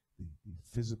 the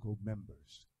physical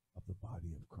members of the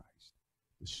body of Christ,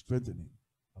 the strengthening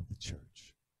of the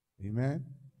church. Amen?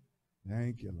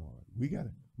 Thank you, Lord.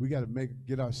 We gotta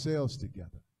get ourselves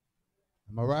together.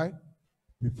 Am I right?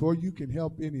 Before you can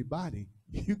help anybody,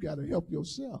 you gotta help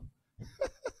yourself.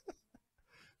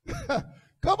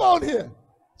 Come on here.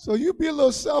 So you be a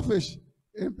little selfish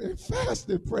and fast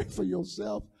and pray for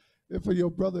yourself and for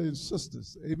your brothers and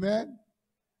sisters. Amen?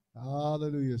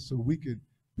 Hallelujah. So we can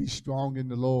be strong in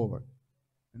the Lord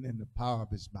and in the power of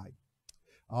his might.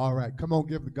 All right. Come on,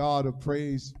 give the God a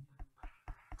praise.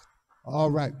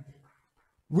 All right.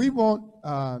 We want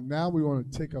to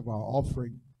take up our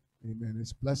offering. Amen.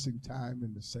 It's blessing time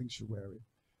in the sanctuary.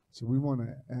 So we want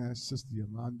to ask Sister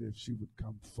Yolanda if she would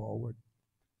come forward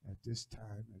at this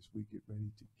time as we get ready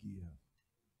to give.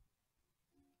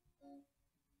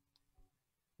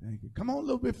 Thank you. Come on a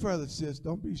little bit further, sis.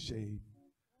 Don't be ashamed.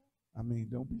 I mean,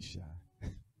 don't be shy.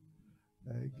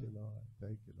 Thank you, Lord.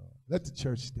 Thank you, Lord. Let the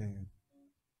church stand.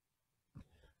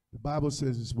 The Bible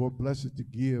says it's more blessed to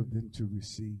give than to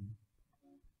receive.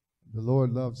 The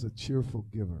Lord loves a cheerful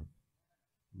giver.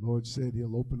 The Lord said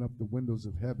he'll open up the windows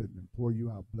of heaven and pour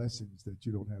you out blessings that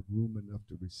you don't have room enough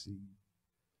to receive.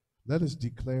 Let us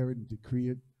declare it and decree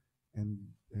it. And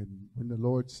when the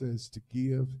Lord says to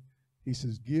give, he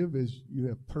says, give as you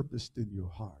have purposed in your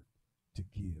heart to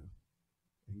give.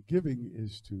 And giving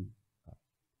is to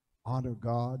honor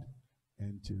God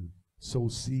and to sow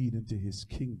seed into his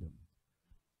kingdom.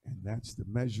 And that's the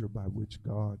measure by which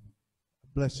God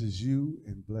blesses you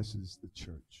and blesses the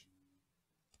church,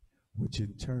 which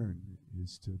in turn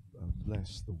is to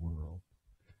bless the world.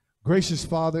 Gracious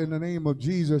Father, in the name of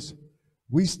Jesus,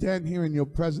 we stand here in your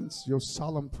presence, your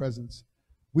solemn presence.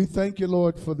 We thank you,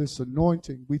 Lord, for this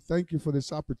anointing. We thank you for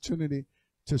this opportunity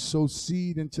to sow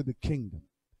seed into the kingdom.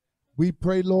 We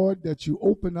pray, Lord, that you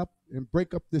open up and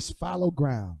break up this fallow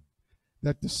ground,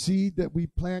 that the seed that we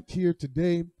plant here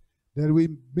today, that we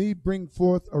may bring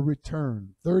forth a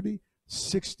return, 30,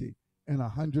 60, and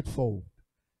 100-fold.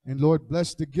 And Lord,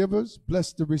 bless the givers,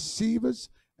 bless the receivers,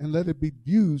 and let it be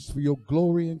used for your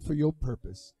glory and for your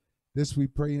purpose. This we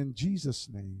pray in Jesus'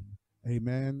 name.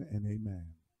 Amen and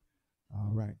amen.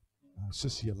 All right.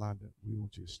 Sister Yolanda, we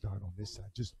want you to start on this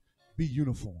side. Just be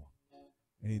uniform.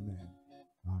 Amen.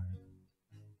 All right.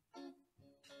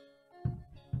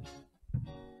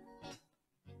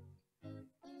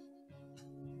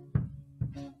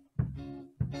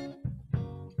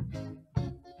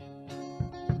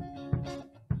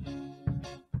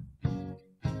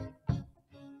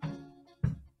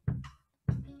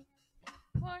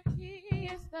 For he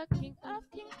is the King of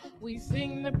Kings. We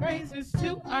sing the praises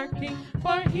to our King,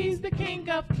 for he's the King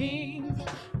of Kings.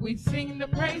 We sing the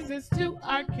praises to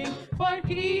our King, for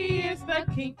he is the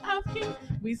King of Kings.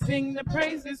 We sing the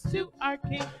praises to our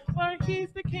King, for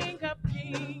he's the King of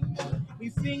Kings. We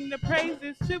sing the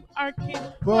praises to our King,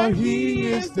 For he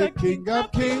is the King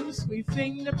of Kings. We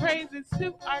sing the praises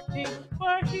to our King,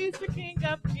 for he's the King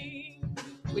of Kings.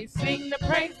 We sing the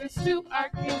praises to our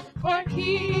King, for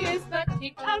he is the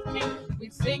King of Kings. We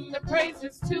sing the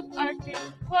praises to our King,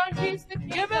 for he's the King.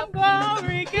 Give him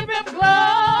glory, give him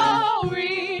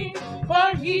glory,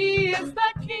 for he is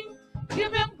the King.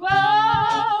 Give him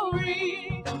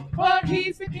glory, for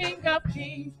he's the King of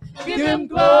Kings. Give him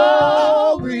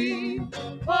glory,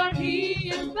 for he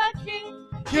is the King.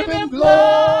 Give him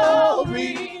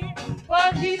glory,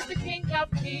 for he's the King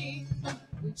of Kings.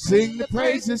 Sing the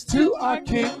praises to our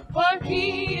King, for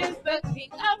he is the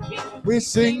King of Kings. We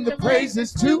sing the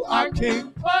praises to our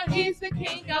King, for he's the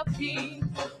King of Kings.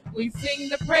 We sing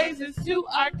the praises to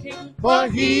our King, for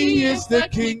he is the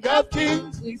King of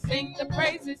Kings. We sing the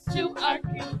praises to our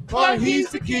King, For he's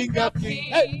the King of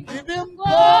Kings. Hey, give him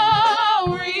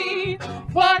glory,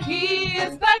 for he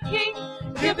is the King.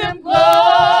 Give him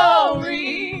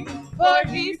glory, for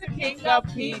he's the King of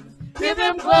Kings. Give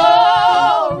him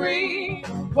glory,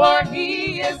 for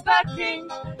he is the King.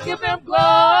 Give him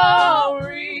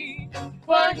glory,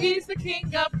 for he's the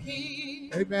King of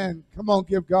Kings. Amen. Come on,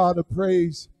 give God a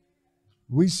praise.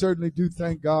 We certainly do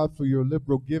thank God for your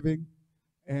liberal giving.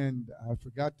 And I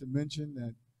forgot to mention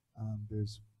that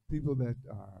there's people that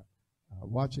are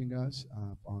watching us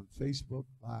on Facebook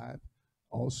Live.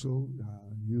 Also,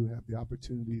 you have the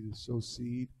opportunity to sow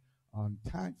seed on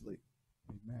Tithely.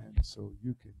 Amen. So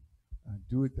you can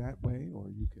do it that way, or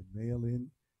you can mail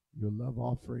in your love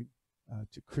offering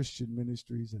to Christian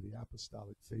Ministries of the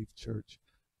Apostolic Faith Church,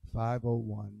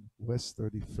 501 West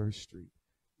 31st Street,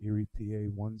 Erie, PA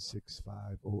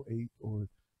 16508, or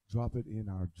drop it in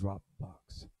our drop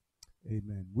box.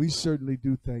 Amen. We certainly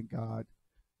do thank God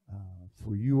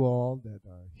for you all that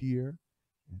are here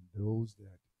and those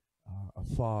that are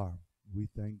afar. We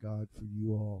thank God for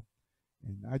you all.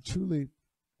 And I truly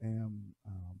am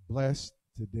blessed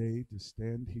today to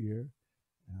stand here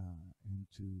and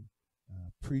to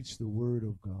preach the word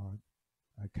of God.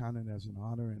 I count it as an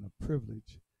honor and a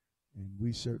privilege, and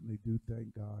we certainly do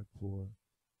thank God for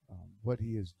what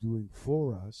he is doing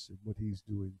for us and what he's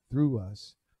doing through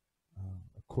us,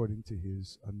 according to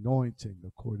his anointing,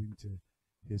 according to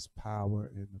his power,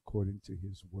 and according to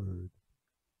his word.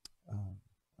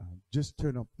 Just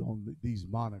turn up on these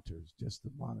monitors, just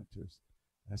the monitors.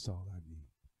 That's all I need.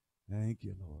 Thank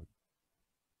you, Lord.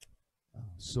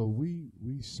 So we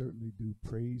certainly do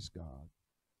praise God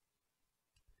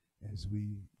as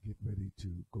we get ready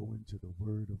to go into the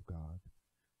Word of God.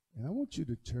 And I want you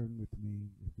to turn with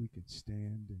me, if we could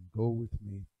stand and go with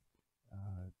me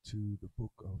to the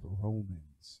book of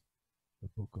Romans. The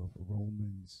book of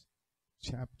Romans,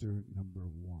 chapter number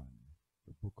 1.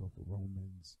 the book of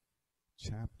Romans,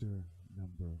 chapter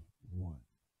number 1.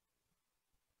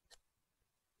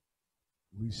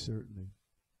 We certainly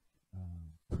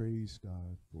praise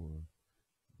God for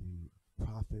the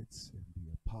prophets and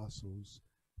the apostles,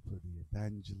 for the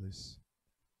evangelists,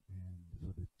 and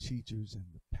for the teachers and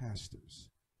the pastors,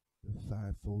 the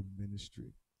fivefold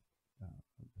ministry,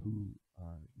 who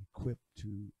are equipped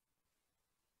to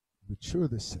mature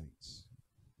the saints.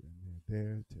 And they're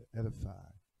there to edify,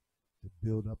 to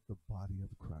build up the body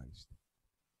of Christ.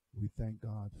 We thank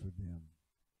God for them.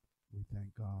 We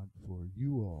thank God for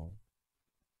you all.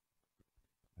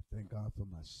 I thank God for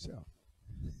myself.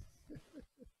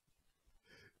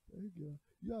 Thank you.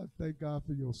 You ought to thank God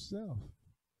for yourself.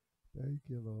 Thank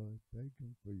you, Lord. Thank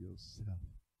Him for yourself.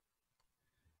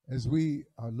 As we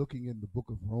are looking in the book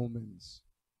of Romans,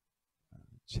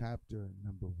 chapter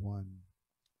number 1,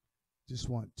 just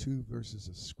want 2 verses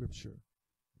of scripture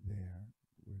there,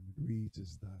 where it reads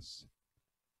as thus.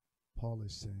 Paul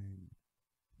is saying,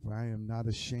 "For I am not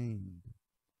ashamed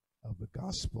of the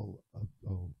gospel of,"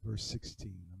 verse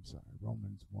 16, I'm sorry,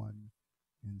 Romans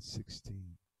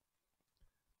 1:16.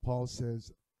 Paul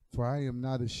says, "For I am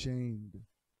not ashamed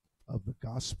of the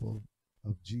gospel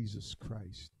of Jesus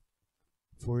Christ,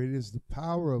 for it is the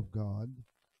power of God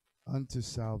unto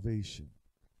salvation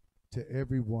to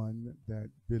everyone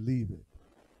that believeth,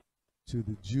 to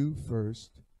the Jew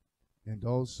first, and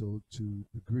also to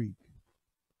the Greek.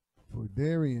 For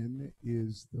therein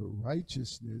is the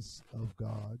righteousness of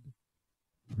God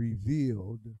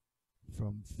revealed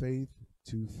from faith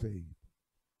to faith.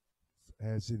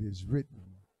 As it is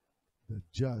written, the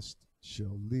just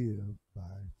shall live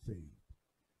by faith."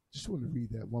 Just want to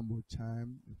read that one more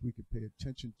time, if we could pay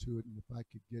attention to it, and if I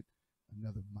could get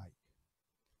another mic.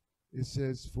 It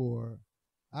says, "For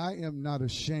I am not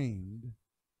ashamed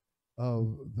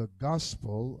of the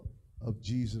gospel of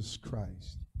Jesus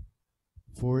Christ,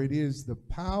 for it is the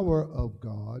power of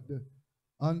God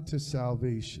unto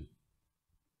salvation,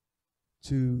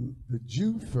 to the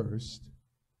Jew first.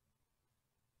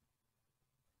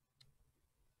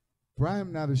 For I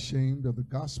am not ashamed of the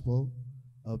gospel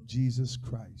of Jesus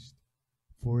Christ,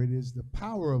 for it is the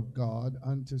power of God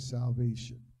unto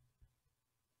salvation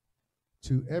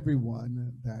to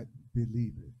everyone that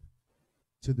believeth,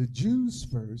 to the Jews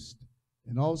first,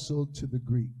 and also to the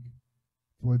Greek.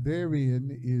 For therein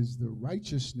is the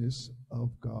righteousness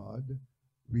of God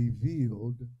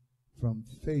revealed from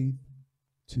faith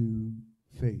to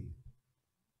faith.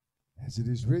 As it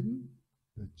is written,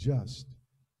 the just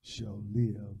shall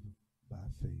live by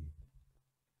faith."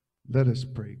 Let us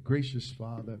pray. Gracious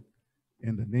Father,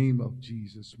 in the name of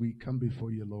Jesus, we come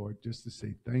before you, Lord, just to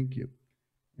say thank you.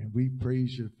 And we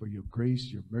praise you for your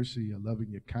grace, your mercy, your love,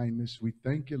 and your kindness. We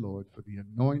thank you, Lord, for the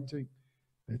anointing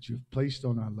that you've placed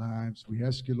on our lives. We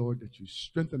ask you, Lord, that you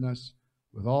strengthen us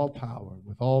with all power,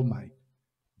 with all might.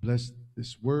 Bless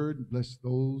this word, bless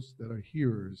those that are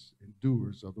hearers and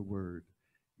doers of the word.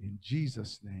 In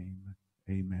Jesus' name,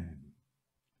 amen.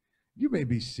 You may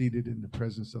be seated in the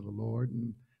presence of the Lord,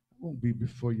 and I won't be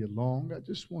before you long. I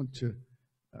just want to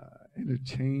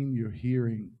entertain your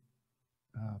hearing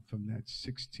from that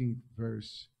 16th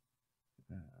verse,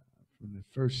 from the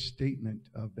first statement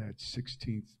of that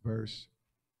 16th verse.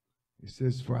 It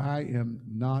says, "For I am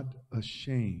not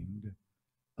ashamed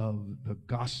of the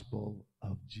gospel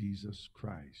of Jesus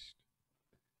Christ."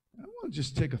 I want to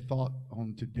just take a thought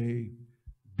on today.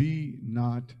 Be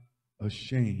not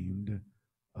ashamed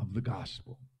of the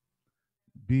gospel.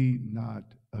 Be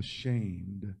not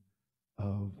ashamed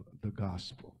of the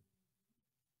gospel.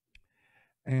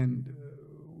 And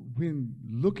when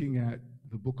looking at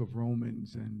the book of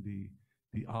Romans and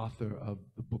the author of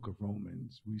the book of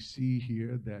Romans, we see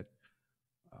here that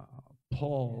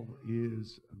Paul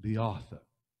is the author.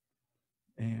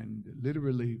 And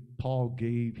literally, Paul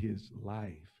gave his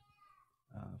life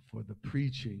for the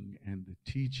preaching and the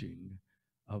teaching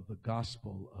of the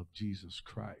gospel of Jesus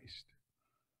Christ.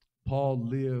 Paul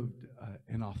lived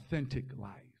an authentic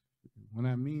life. What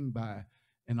I mean by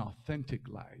an authentic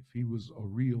life, he was a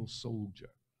real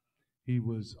soldier. He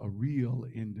was a real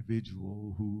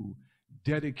individual who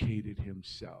dedicated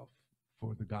himself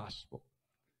for the gospel.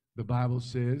 The Bible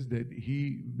says that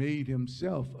he made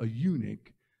himself a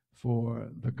eunuch for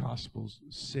the gospel's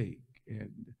sake.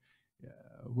 And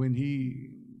when he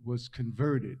was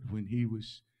converted, when he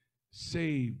was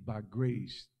saved by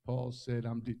grace, Paul said,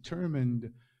 "I'm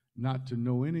determined not to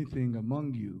know anything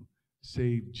among you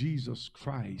save Jesus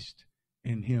Christ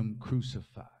and him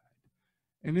crucified."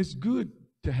 And it's good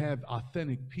to have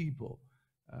authentic people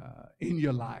in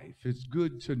your life. It's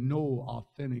good to know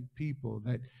authentic people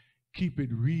that keep it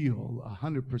real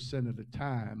 100% of the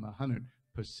time, 100%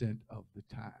 of the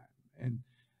time. And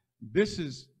this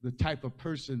is the type of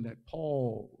person that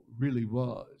Paul really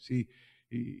was. He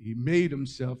made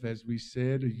himself, as we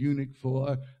said, a eunuch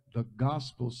for the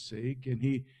gospel's sake. And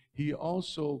he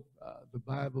also, the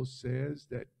Bible says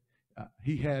that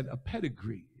he had a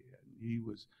pedigree. He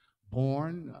was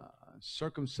born,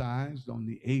 circumcised on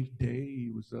the 8th day.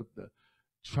 He was of the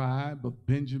tribe of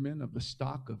Benjamin, of the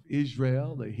stock of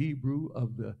Israel, a Hebrew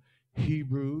of the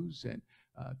Hebrews, and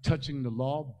touching the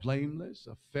law, blameless,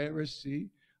 a Pharisee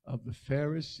of the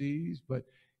Pharisees. But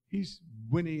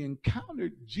when he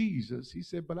encountered Jesus, he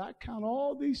said, but I count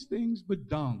all these things but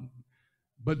dung,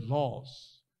 but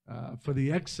loss, for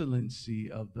the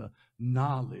excellency of the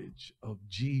knowledge of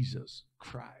Jesus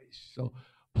Christ. So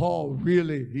Paul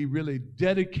really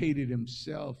dedicated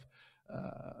himself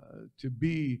to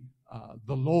be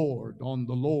the Lord, on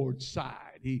the Lord's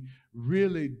side. He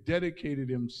really dedicated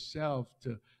himself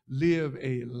to live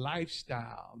a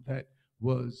lifestyle that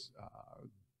was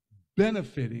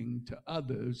benefiting to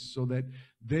others so that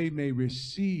they may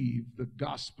receive the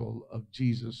gospel of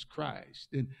Jesus Christ.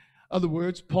 In other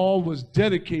words, Paul was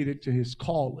dedicated to his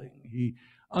calling. He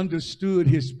understood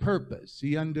his purpose.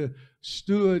 He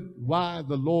understood why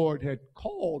the Lord had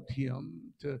called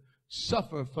him to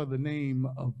suffer for the name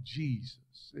of Jesus.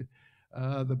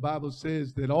 The Bible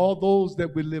says that all those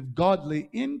that will live godly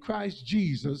in Christ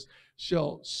Jesus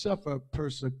shall suffer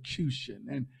persecution.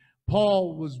 And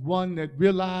Paul was one that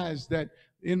realized that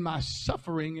in my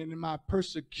suffering and in my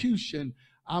persecution,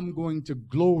 I'm going to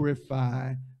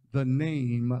glorify the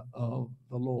name of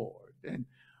the Lord. And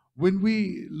when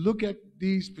we look at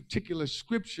these particular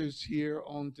scriptures here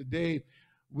on today,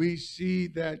 we see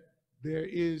that there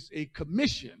is a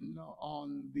commission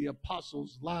on the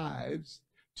apostles' lives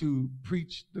to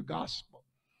preach the gospel.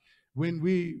 When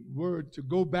we were to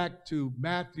go back to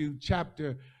Matthew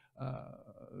chapter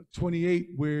 28,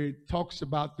 where it talks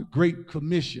about the Great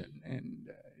Commission, and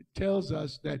it tells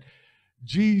us that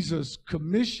Jesus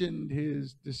commissioned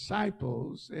his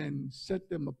disciples and set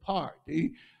them apart.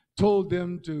 He told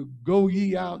them to go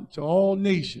ye out to all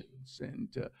nations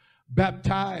and to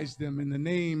baptize them in the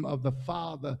name of the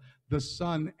Father, the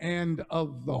Son, and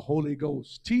of the Holy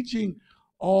Ghost, teaching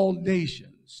all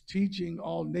nations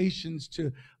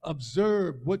to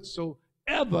observe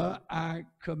whatsoever I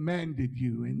commanded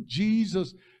you. And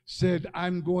Jesus said,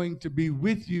 I'm going to be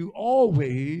with you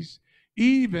always,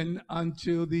 even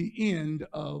until the end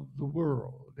of the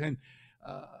world. And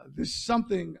there's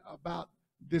something about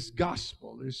this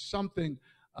gospel. There's something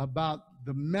about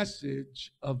the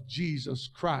message of Jesus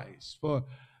Christ. For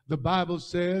the Bible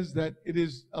says that it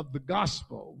is of the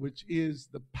gospel, which is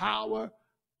the power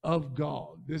of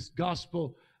God. This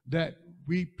gospel that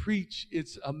we preach,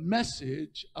 it's a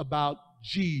message about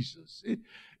Jesus.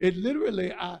 It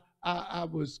literally, I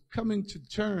was coming to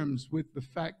terms with the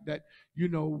fact that,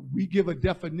 we give a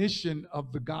definition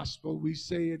of the gospel. We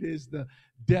say it is the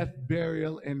death,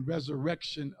 burial, and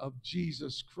resurrection of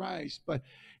Jesus Christ. But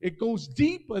it goes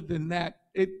deeper than that.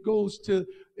 It goes to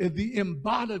the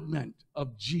embodiment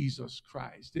of Jesus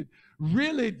Christ. It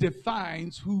really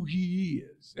defines who he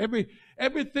is.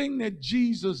 Everything that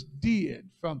Jesus did,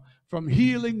 from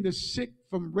healing the sick,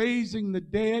 from raising the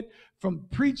dead, from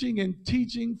preaching and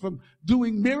teaching, from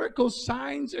doing miracles,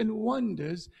 signs, and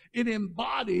wonders, it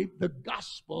embodied the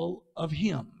gospel of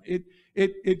him.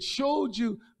 It showed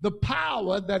you the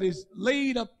power that is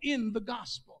laid up in the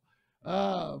gospel.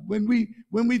 When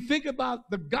we think about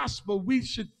the gospel, we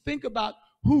should think about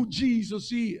who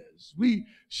Jesus is. We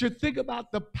should think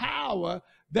about the power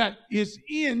that is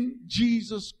in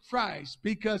Jesus Christ,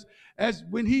 because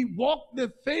when he walked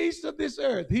the face of this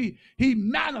earth, he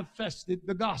manifested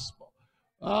the gospel.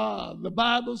 The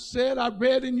Bible said, I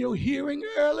read in your hearing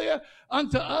earlier,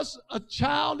 unto us a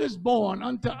child is born,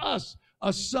 unto us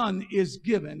a son is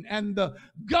given, and the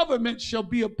government shall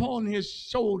be upon his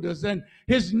shoulders, and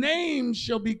his name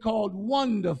shall be called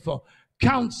Wonderful,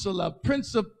 Counselor,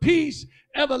 Prince of Peace,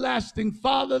 Everlasting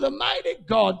Father, the Mighty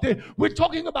God. We're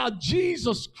talking about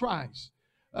Jesus Christ.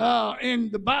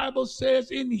 And the Bible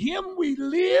says, in him we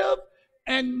live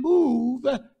and move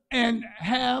and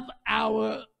have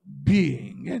our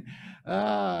being. And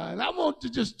I want to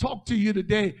just talk to you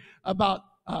today about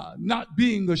not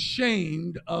being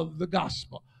ashamed of the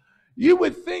gospel. You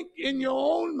would think in your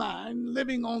own mind,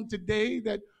 living on today,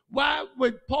 that why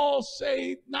would Paul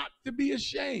say not to be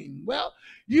ashamed? Well,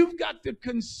 you've got to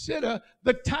consider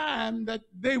the time that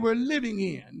they were living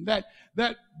in,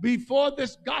 that before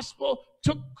this gospel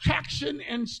took traction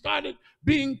and started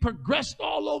being progressed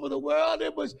all over the world,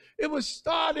 it was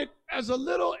started as a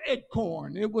little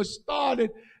acorn. It was started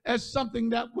as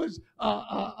something that was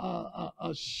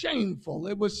shameful.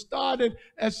 It was started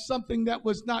as something that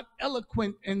was not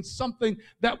eloquent and something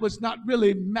that was not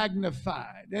really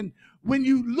magnified. And when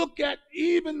you look at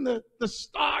even the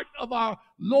start of our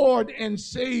Lord and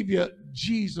Savior,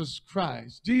 Jesus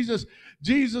Christ, Jesus,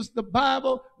 the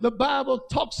Bible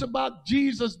talks about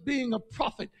Jesus being a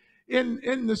prophet.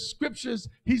 In the scriptures,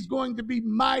 he's going to be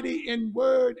mighty in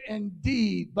word and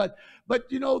deed. But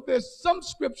you know, there's some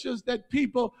scriptures that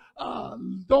people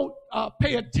don't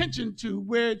pay attention to,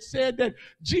 where it said that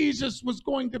Jesus was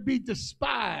going to be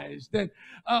despised and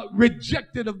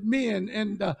rejected of men,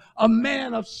 and a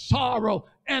man of sorrow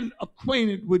and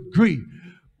acquainted with grief.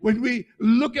 When we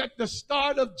look at the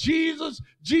start of Jesus'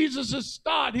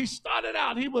 start, he started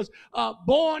out, he was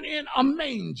born in a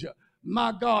manger.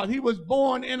 My God, he was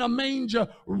born in a manger,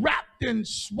 wrapped in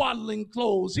swaddling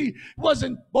clothes. He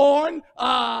wasn't born,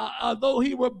 though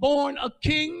he were born a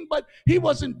king, but he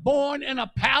wasn't born in a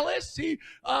palace.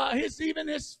 Even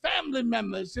his family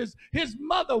members, his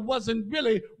mother wasn't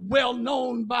really well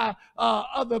known by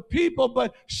other people,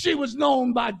 but she was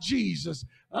known by Jesus.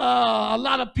 A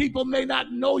lot of people may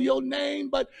not know your name,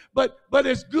 but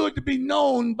it's good to be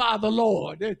known by the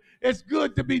Lord. It's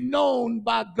good to be known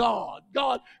by God.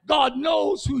 God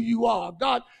knows who you are.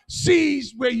 God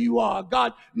sees where you are.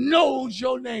 God knows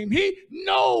your name. He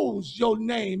knows your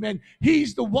name, and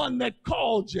he's the one that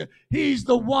called you. He's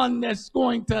the one that's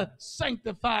going to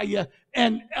sanctify you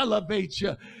and elevate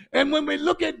you. And when we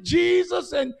look at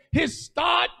Jesus and his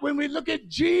start, when we look at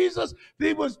Jesus,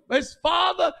 his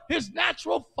father, his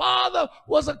natural father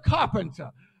was a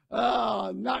carpenter.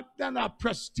 Not a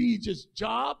prestigious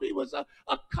job. He was a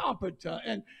carpenter.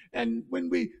 And when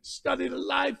we study the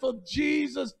life of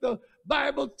Jesus, the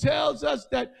Bible tells us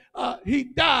that he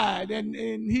died and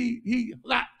he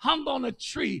hung on a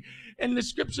tree. And the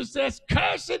scripture says,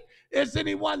 "Cursed is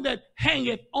anyone that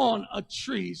hangeth on a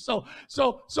tree." So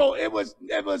it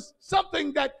was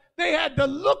something that they had to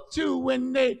look to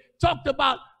when they talked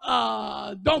about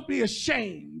don't be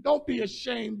ashamed. Don't be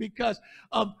ashamed because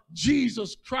of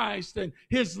Jesus Christ and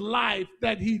his life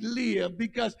that he lived,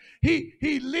 because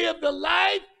he lived a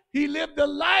life. He lived a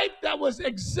life that was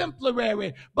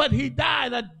exemplary, but he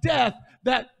died a death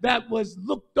that was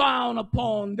looked down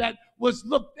upon, that was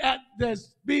looked at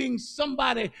as being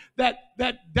somebody that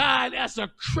died as a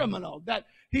criminal, that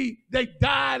they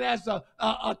died as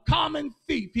a common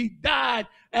thief. He died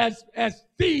as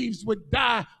thieves would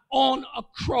die on a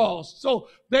cross. So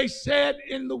they said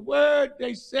in the word,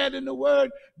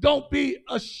 don't be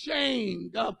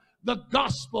ashamed of the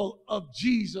gospel of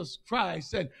Jesus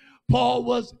Christ. And Paul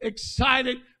was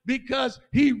excited because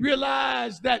he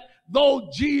realized that though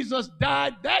Jesus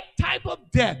died that type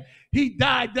of death, he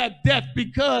died that death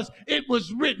because it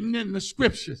was written in the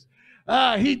scriptures.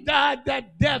 He died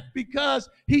that death because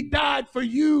he died for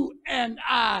you and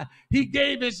I. He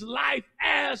gave his life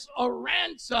as a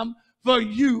ransom for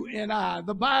you and I.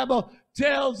 The Bible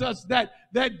tells us that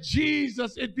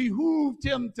Jesus, it behooved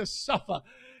him to suffer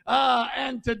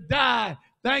and to die.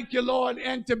 Thank you, Lord.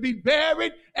 And to be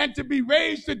buried and to be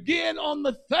raised again on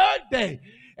the third day.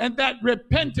 And that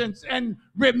repentance and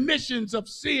remissions of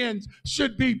sins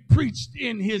should be preached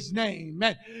in his name.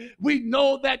 And we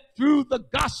know that through the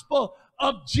gospel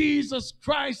of Jesus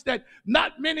Christ, that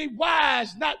not many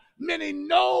wise, not many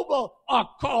noble are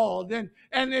called. And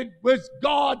it was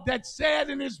God that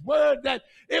said in his word that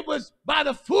it was by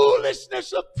the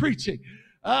foolishness of preaching.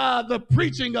 The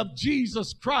preaching of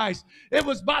Jesus Christ. It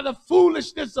was by the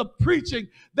foolishness of preaching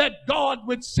that God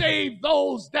would save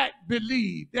those that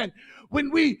believed. And when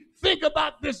we think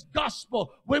about this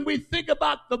gospel, when we think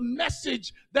about the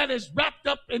message that is wrapped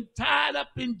up and tied up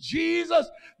in Jesus,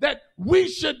 that we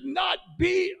should not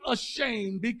be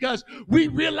ashamed, because we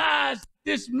realize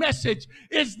this message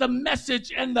is the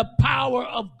message and the power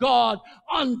of God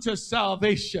unto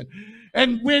salvation.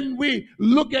 And when we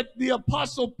look at the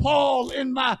Apostle Paul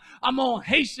I'm going to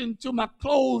hasten to my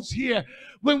close here.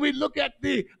 When we look at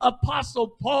the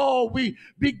Apostle Paul, we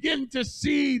begin to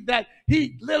see that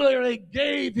he literally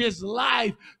gave his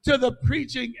life to the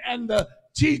preaching and the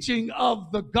teaching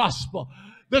of the gospel.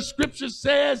 The scripture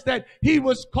says that he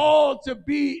was called to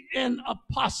be an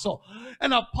apostle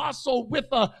with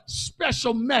a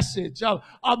special message, a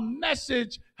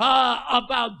message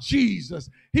about Jesus.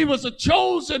 He was a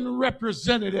chosen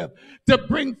representative to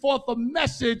bring forth a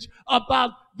message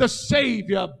about the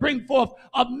Savior, bring forth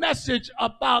a message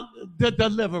about the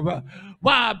deliverer.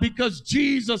 Why? Because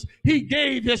Jesus, he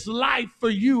gave his life for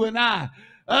you and I.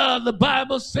 The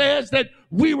Bible says that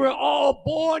we were all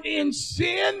born in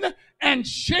sin and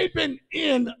shapen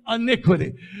in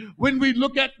iniquity. When we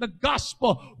look at the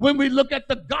gospel, when we look at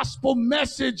the gospel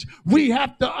message, we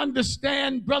have to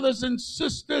understand, brothers and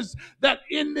sisters, that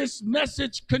in this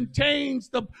message contains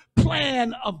the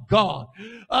plan of God,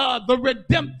 the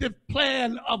redemptive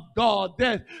plan of God.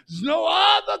 There's no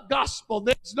other gospel.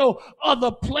 There's no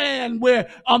other plan where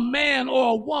a man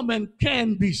or a woman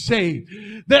can be saved.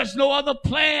 There's no other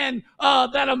plan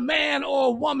that a man or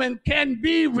a woman can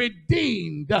be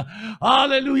redeemed.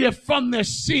 Hallelujah, from their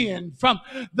sin, from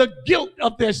the guilt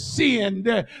of their sin,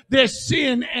 their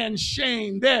sin and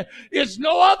shame. There is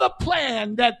no other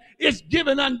plan that is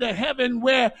given under heaven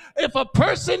where if a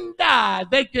person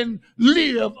died, they can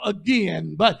live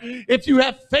again. But if you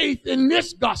have faith in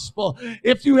this gospel,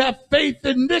 if you have faith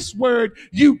in this word,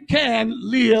 you can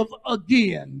live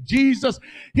again. Jesus,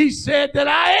 he said that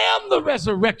I am the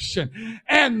resurrection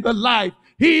and the life.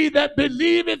 He that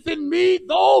believeth in me,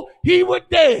 though he were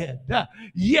dead,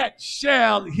 yet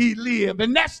shall he live.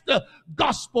 And that's the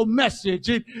gospel message.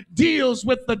 It deals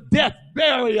with the death,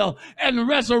 burial, and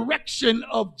resurrection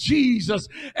of Jesus.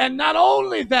 And not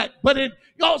only that, but it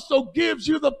also gives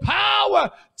you the power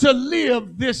to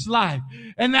live this life.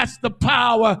 And that's the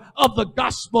power of the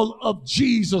gospel of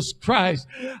Jesus Christ.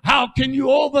 How can you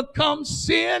overcome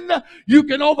sin? You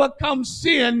can overcome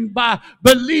sin by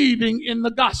believing in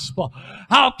the gospel.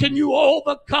 How can you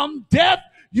overcome death?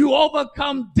 You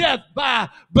overcome death by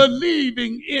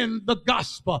believing in the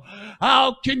gospel.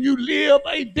 How can you live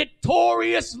a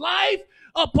victorious life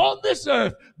upon this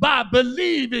earth? By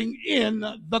believing in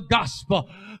the gospel.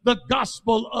 The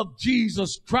gospel of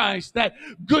Jesus Christ, that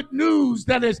good news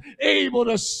that is able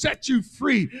to set you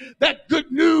free, that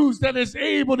good news that is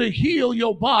able to heal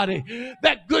your body,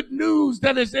 that good news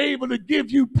that is able to give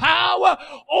you power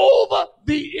over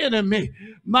the enemy.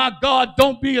 My God,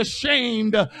 don't be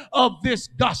ashamed of this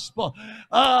gospel.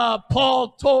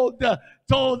 Paul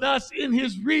told us in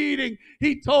his reading,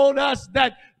 he told us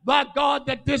that by God,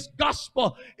 that this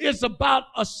gospel is about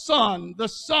a son, the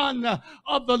son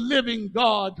of the living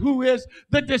God, who is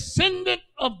the descendant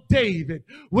of David,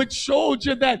 which showed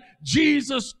you that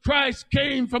Jesus Christ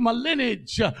came from a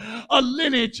lineage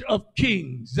of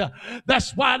kings.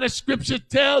 That's why the scripture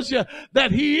tells you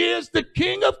that he is the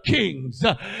King of kings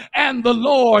and the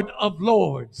Lord of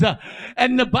lords.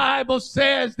 And the Bible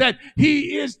says that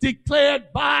he is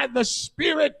declared by the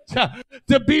Spirit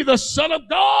to be the Son of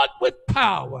God with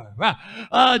power.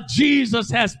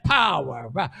 Jesus has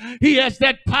power. He has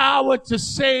that power to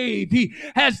save. He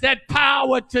has that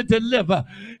power to deliver.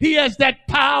 He has that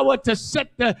power to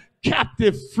set the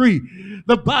captive free.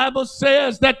 The Bible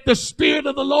says that the Spirit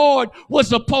of the Lord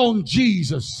was upon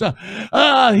Jesus.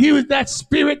 He was that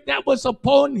Spirit that was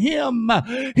upon him.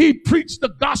 He preached the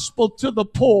gospel to the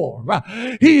poor.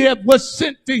 He was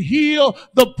sent to heal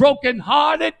the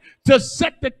brokenhearted, to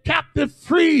set the captive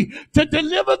free, to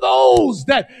deliver those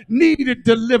that needed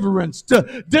deliverance,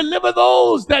 to deliver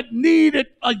those that needed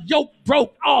a yoke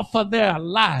broke off of their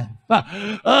life.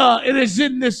 It is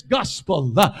in this gospel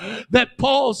that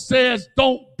Paul says,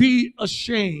 don't be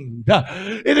ashamed.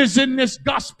 It is in this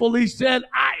gospel, he said,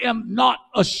 I am not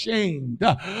ashamed.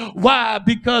 Why?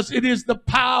 Because it is the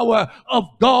power of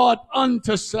God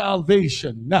unto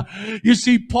salvation. You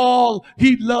see, Paul,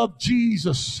 he loved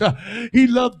Jesus. He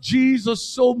loved Jesus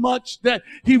so much that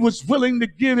he was willing to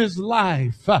give his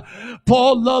life.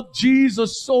 Paul loved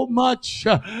Jesus so much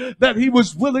that he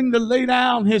was willing to lay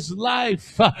down his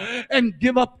life and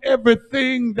give up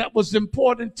everything that was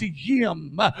important to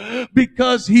him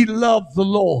because he loved the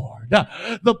Lord.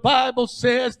 The Bible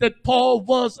says that Paul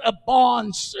was a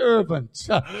bond servant,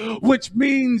 which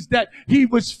means that he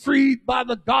was freed by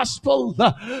the gospel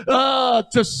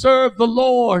to serve the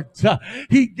Lord.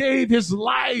 He gave his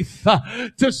life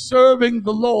to serving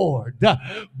the Lord.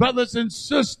 Brothers and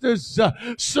sisters,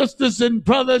 sisters and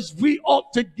brothers, we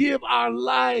ought to give our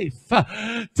life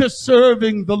to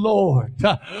serving the Lord.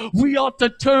 We ought to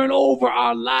turn over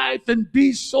our life and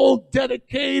be so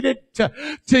dedicated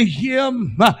to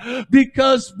him,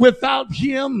 because without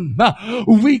him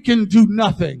we can do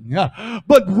nothing.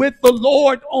 But with the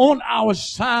Lord on our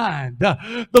side,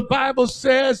 the Bible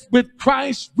says with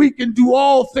Christ we can do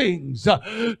all things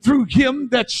through him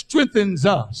that strengthens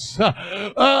us.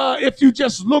 If you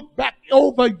just look back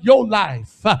over your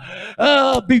life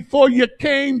before you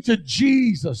came to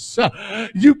Jesus,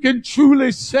 you can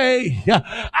truly say,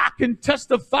 I can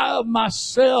testify of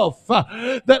myself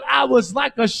that I was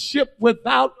like a ship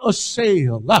without a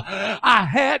sail. I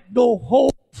had no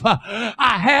hope.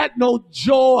 I had no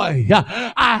joy.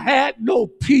 I had no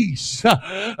peace.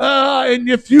 And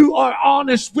if you are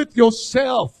honest with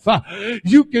yourself,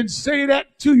 you can say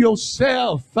that to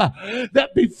yourself,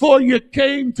 that before you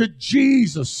came to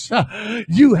Jesus,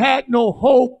 you had no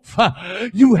hope.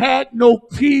 You had no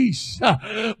peace.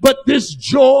 But this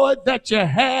joy that you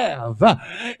have,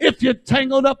 if you're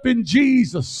tangled up in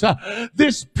Jesus,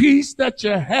 this peace that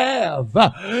you have,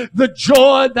 the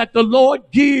joy that the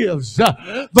Lord gives,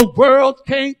 the world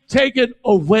can't take it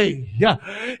away.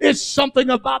 It's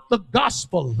something about the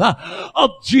gospel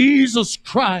of Jesus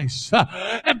Christ.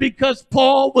 And because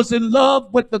Paul was in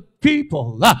love with the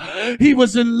people, he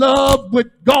was in love with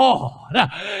God.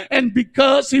 And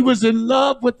because he was in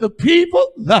love with the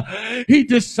people, he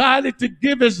decided to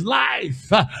give his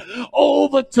life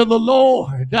over to the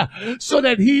Lord so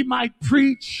that he might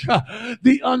preach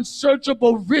the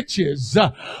unsearchable riches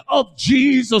of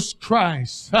Jesus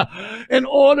Christ. In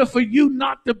order for you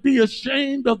not to be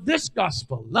ashamed of this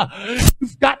gospel,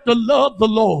 you've got to love the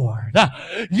Lord.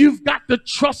 You've got to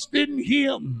trust in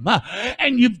him,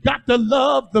 and you've got to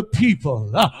love the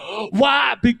people.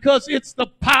 Why? Because it's the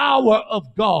power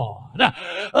of God.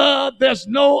 There's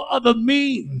no other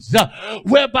means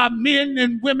whereby men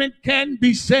and women can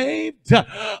be saved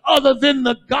other than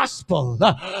the gospel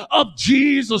of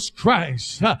Jesus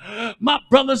Christ. My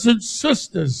brothers and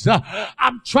sisters,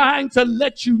 I'm trying to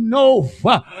let you know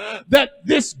that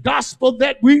this gospel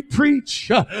that we preach,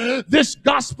 this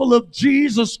gospel of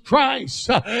Jesus Christ,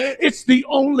 it's the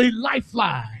only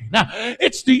lifeline.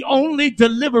 It's the only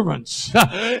deliverance.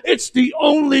 It's the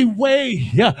only way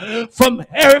from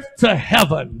earth to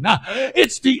heaven.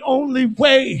 It's the only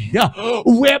way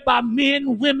whereby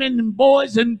men, women, and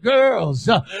boys and girls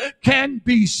can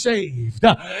be saved.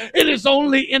 It is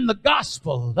only in the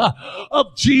gospel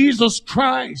of Jesus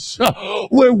Christ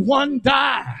where one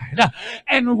died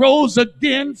and rose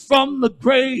again from the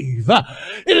grave.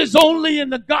 It is only in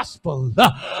the gospel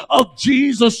of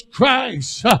Jesus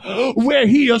Christ where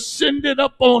he ascended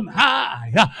up on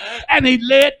high and he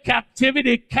led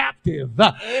captivity captive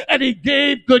and he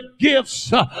gave good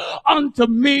gifts unto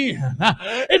men.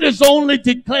 It is only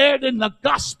declared in the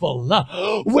gospel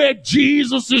where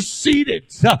Jesus is seated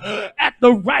at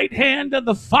the right hand of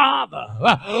the Father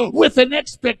with an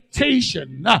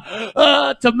expectation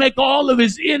to make all of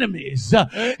his enemies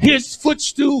his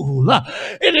footstool.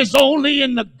 It is only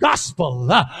in the gospel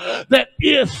that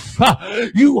if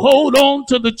you hold on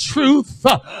to the truth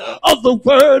of the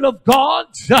word of God,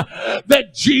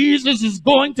 that Jesus is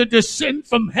going to descend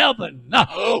from heaven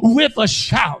with a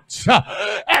shout.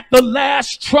 At the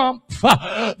last trump,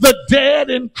 the dead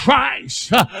in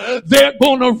Christ, they're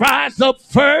going to rise up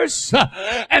first,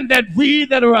 and that we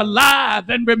that are alive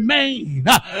and remain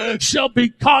shall be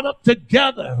caught up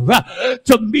together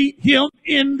to meet him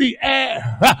in the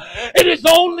air. It is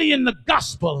only in the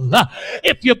gospel,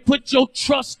 if you put your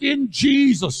trust in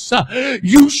Jesus,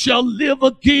 you shall live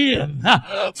again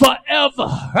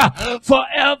forever,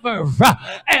 forever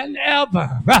and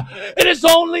ever. It is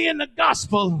only in the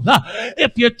gospel,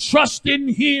 if you trust in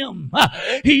him,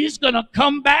 he's going to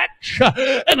come back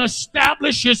and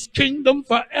establish his kingdom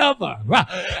forever,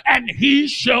 and he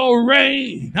shall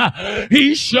reign.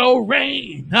 He shall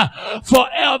reign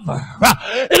forever.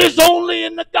 It is only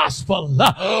in the gospel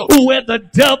where the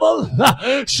devil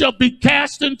shall be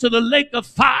cast into the lake of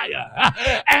fire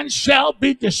and shall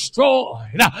be destroyed.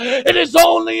 It is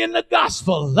only in the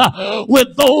gospel where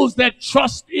those that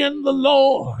trust in the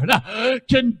Lord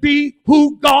can be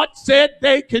who God said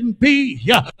they can be,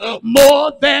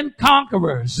 more than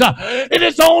conquerors. It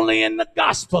is only in the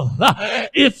gospel,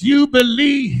 if you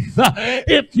believe,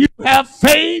 if you have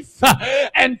faith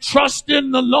and trust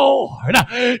in the Lord,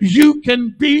 you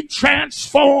can be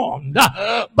transformed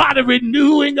by the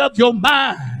renewing of your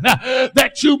mind,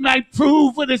 that you might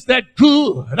prove what is that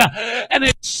good and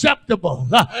acceptable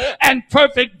and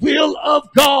perfect will of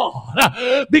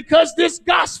God. Because this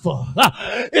gospel,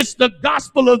 it's the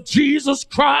gospel of Jesus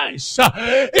Christ.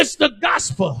 It's the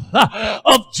gospel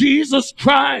of Jesus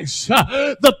Christ,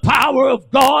 the power of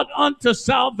God unto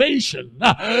salvation,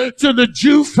 to the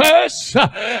Jew first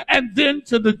and then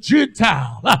to the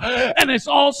Gentile. And it's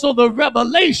also the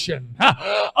revelation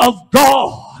of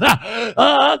God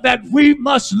that we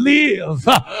must live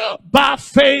by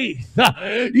faith.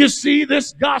 You see,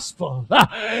 this gospel,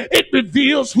 it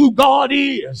reveals who God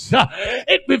is.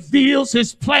 It reveals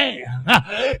his plan.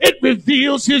 It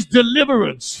reveals his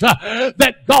deliverance,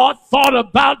 that God thought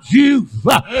about you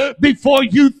before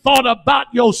you thought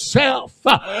about yourself.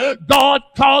 God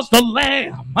caused the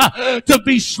lamb to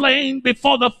be slain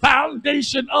before the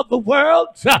foundation of the world.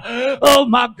 Oh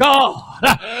my God,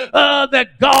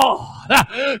 that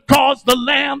God caused the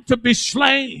lamb to be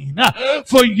slain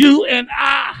for you and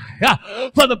I.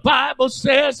 For the Bible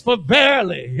says, for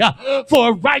verily, for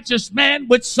a righteous man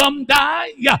would some die,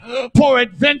 for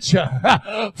adventure,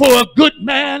 for a good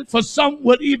man, for some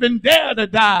would even dare to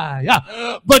die.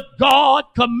 But God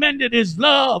commended his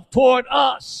love toward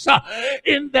us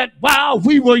in that while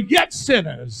we were yet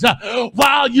sinners,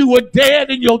 while you were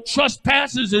dead in your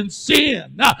trespasses and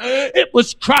sin, it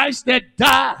was Christ that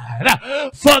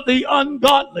died for the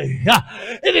ungodly.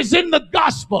 It is in the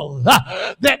gospel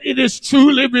that it is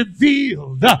truly revealed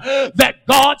that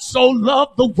God so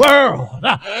loved the world.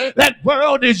 That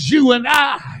world is you and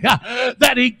I,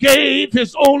 that he gave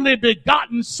his only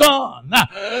begotten Son,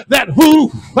 that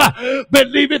who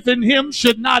believeth in him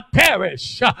should not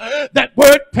perish. That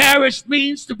word perish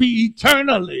means to be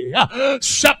eternally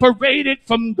separated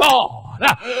from God.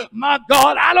 My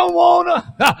God, I don't want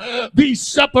to be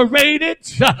separated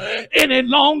any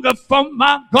longer from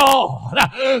my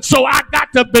God. So I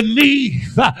got to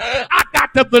believe. I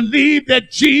got to believe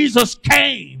that Jesus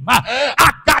came.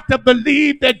 I got to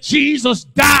believe that Jesus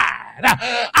died.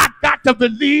 I got to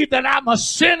believe that I'm a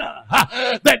sinner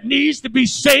that needs to be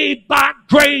saved by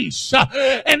grace.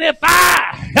 And if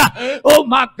I, oh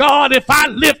my God, if I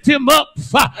lift him up,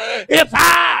 if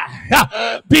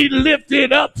I be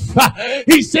lifted up,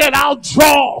 he said, I'll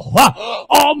draw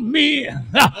all men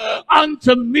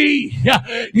unto me.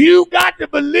 You got to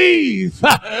believe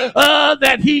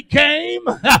that he came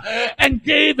and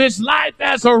gave his life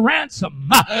as a ransom.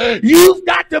 You've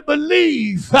got to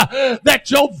believe that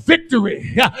your victory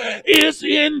is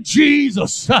in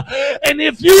Jesus. And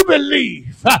if you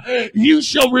believe, you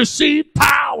shall receive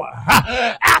power.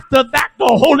 After that, the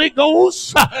Holy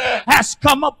Ghost has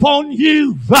come upon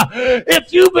you.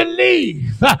 If you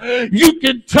believe, you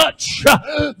can touch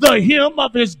the hem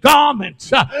of his garment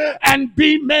and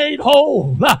be made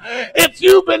whole. If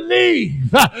you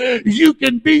believe, you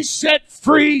can be set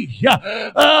free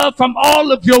from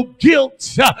all of your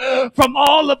guilt, from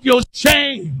all of your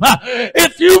shame.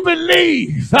 If you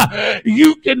believe,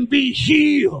 you can be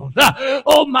healed.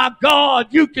 Oh my God,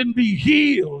 you can be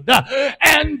healed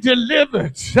and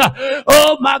delivered.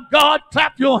 Oh my God,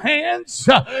 clap your hands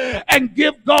and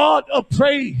give God a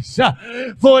praise.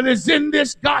 For it is in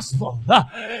this gospel,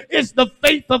 it's the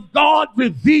faith of God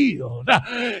revealed.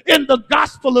 In the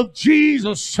gospel of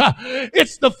Jesus,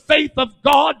 it's the faith of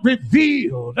God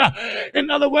revealed. In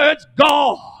other words,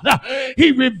 God,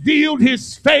 he revealed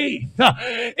his faith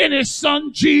in his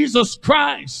Son Jesus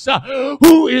Christ,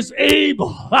 who is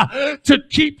able to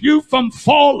keep you from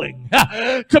falling,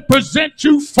 to present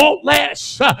you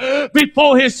faultless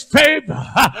before his favor,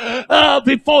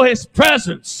 before his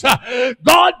presence.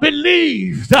 God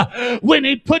believed when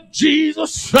he put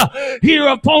Jesus here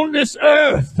upon this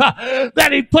earth that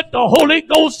he put the Holy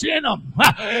Ghost in him.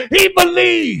 He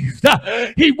believed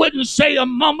he wouldn't say a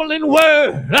mumbling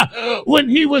word when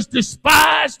he was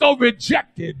despised or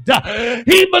rejected.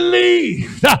 He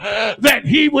believed that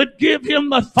he would give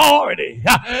him authority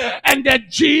and that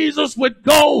Jesus would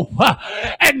go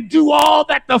and do all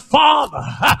that the Father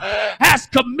has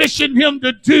commissioned him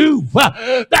to do.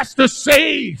 That's to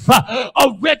save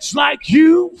a wretch like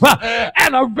you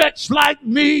and a wretch like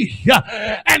me.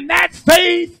 And that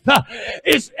faith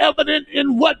is evident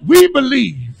in what we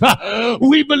believe.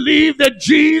 We believe that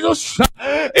Jesus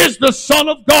is the Son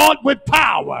of God with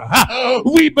power.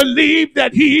 We believe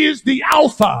that he is the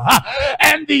Alpha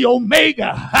and the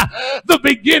Omega, the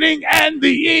beginning and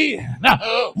the end.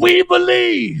 We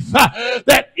believe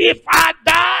that if I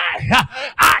die,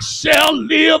 I shall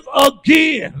live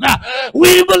again.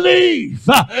 We believe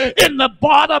in the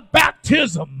water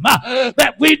baptism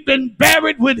that we've been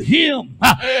buried with him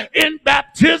in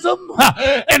baptism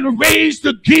and raised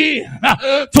again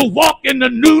to walk in the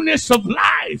newness of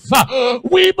life.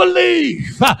 We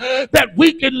believe that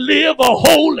we can live a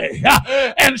holy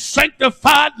and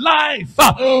sanctified life.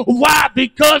 Why?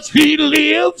 Because he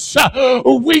lives,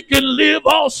 we can live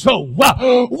also.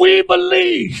 We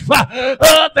believe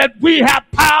that We have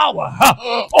power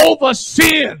over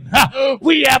sin.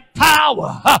 We have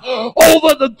power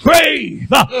over the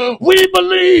grave. We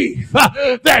believe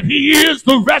that he is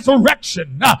the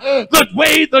resurrection, the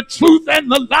way, the truth,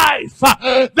 and the life,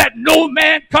 that no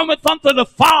man cometh unto the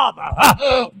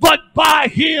Father but by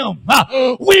him.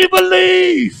 We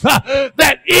believe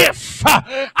that if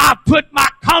I put my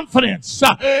confidence,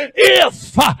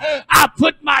 if I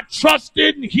put my trust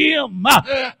in him,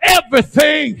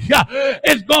 everything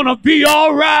is going to be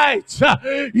all right.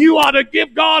 You ought to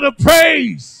give God a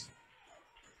praise.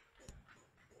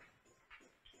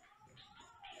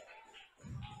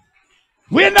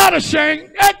 We're not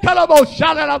ashamed.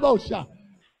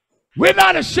 We're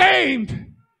not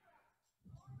ashamed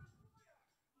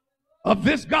of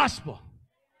this gospel,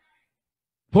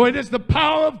 for it is the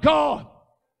power of God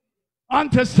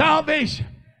unto salvation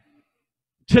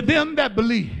to them that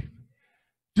believe.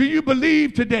 Do you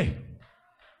believe today?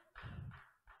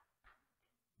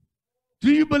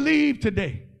 Do you believe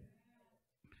today?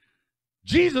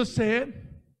 Jesus said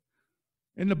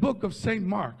in the book of St.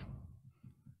 Mark,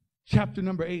 chapter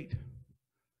number 8,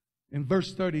 in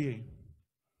verse 38,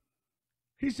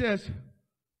 he says,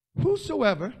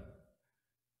 whosoever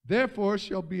therefore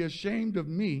shall be ashamed of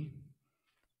me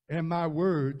and my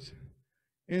words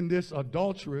in this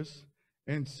adulterous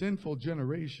and sinful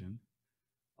generation,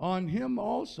 on him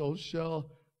also shall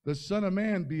the Son of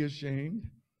Man be ashamed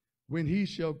when he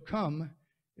shall come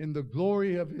in the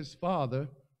glory of his Father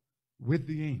with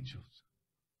the angels.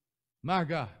 My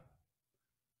God,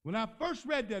 when I first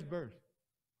read that verse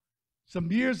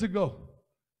some years ago,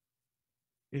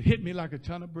 it hit me like a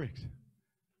ton of bricks.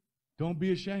 Don't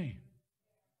be ashamed.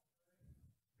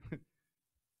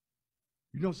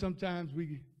 You know, sometimes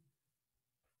we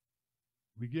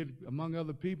get among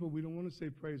other people, we don't want to say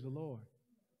praise the Lord.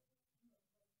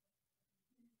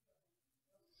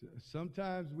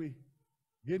 Sometimes we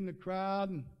get in the crowd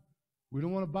and we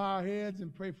don't want to bow our heads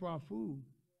and pray for our food.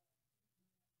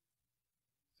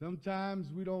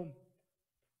 Sometimes we don't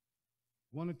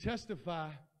want to testify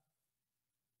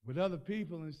with other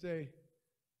people and say,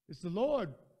 it's the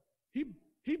Lord.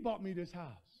 He bought me this house.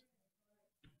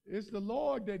 It's the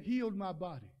Lord that healed my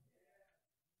body.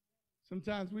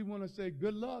 Sometimes we want to say,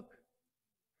 good luck.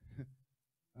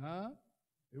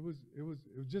 It was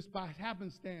just by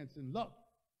happenstance and luck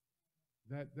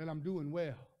that I'm doing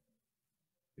well.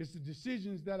 It's the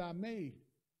decisions that I made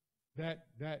that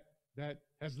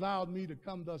has allowed me to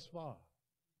come thus far.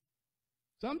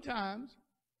 Sometimes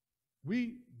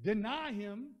we deny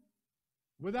him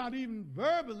without even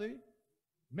verbally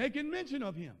making mention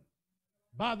of him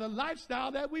by the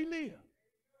lifestyle that we live.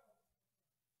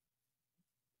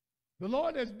 The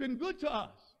Lord has been good to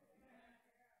us,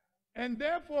 and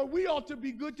therefore we ought to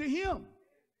be good to him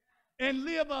and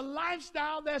live a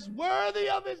lifestyle that's worthy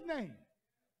of his name.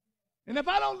 And if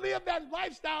I don't live that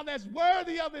lifestyle that's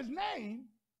worthy of his name,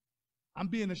 I'm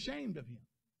being ashamed of him.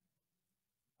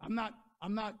 I'm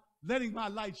not letting my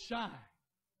light shine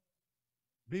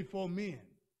before men.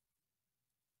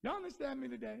 Y'all understand me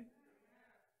today?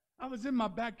 I was in my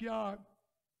backyard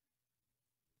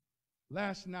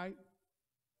last night,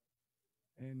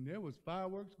 and there was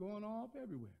fireworks going off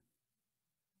everywhere.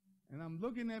 And I'm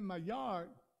looking at my yard,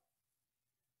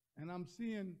 and I'm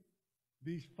seeing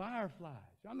these fireflies.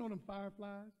 Y'all know them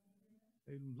fireflies?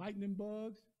 They lightning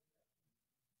bugs.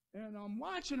 And I'm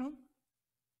watching them,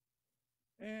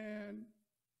 and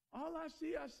all I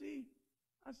see a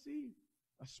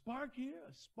spark here,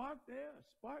 a spark there, a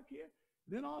spark here.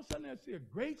 Then all of a sudden I see a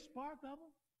great spark of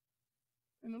them.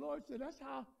 And the Lord said, that's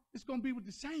how it's going to be with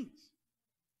the saints.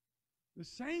 The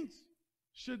saints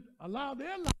should allow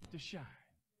their light to shine.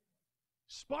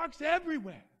 Sparks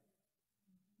everywhere.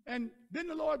 And then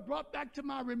the Lord brought back to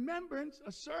my remembrance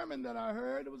a sermon that I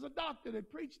heard. It was a doctor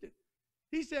that preached it.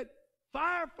 He said,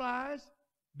 fireflies,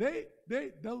 their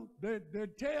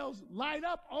tails light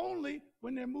up only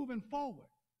when they're moving forward.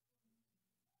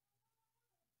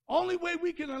 Only way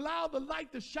we can allow the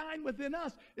light to shine within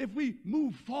us if we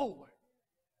move forward.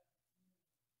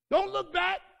 Don't look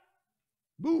back.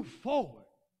 Move forward.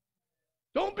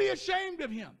 Don't be ashamed of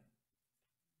him.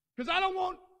 Because I don't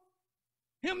want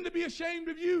him to be ashamed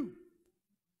of you.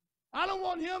 I don't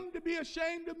want him to be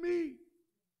ashamed of me.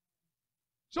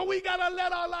 So we got to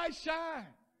let our light shine.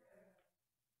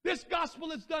 This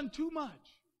gospel has done too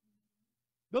much.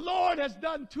 The Lord has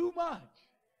done too much.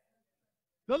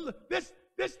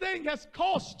 This thing has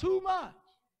cost too much.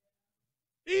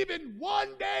 Even one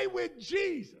day with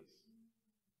Jesus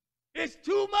is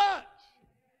too much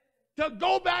to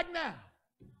go back now.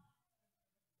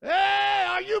 Hey,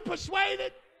 are you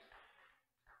persuaded?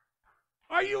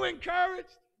 Are you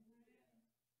encouraged?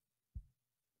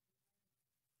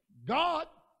 God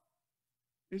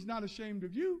is not ashamed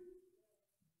of you.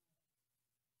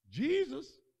 Jesus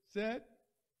said,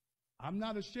 I'm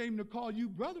not ashamed to call you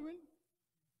brethren.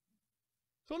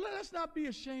 So let us not be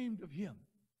ashamed of him.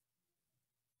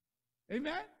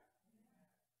 Amen?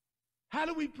 How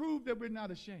do we prove that we're not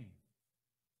ashamed?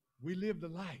 We live the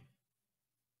life.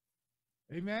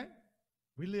 Amen?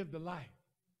 We live the life.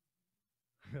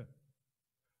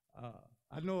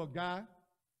 I know a guy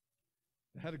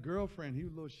that had a girlfriend. He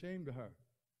was a little ashamed of her.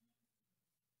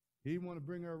 He didn't want to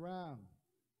bring her around.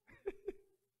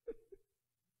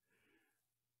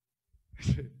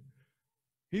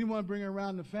 He didn't want to bring her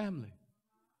around the family.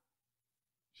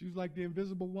 She was like the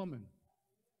invisible woman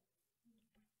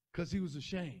because he was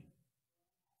ashamed.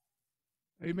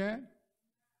 Amen?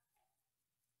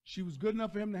 She was good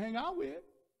enough for him to hang out with.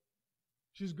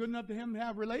 She was good enough for him to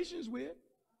have relations with.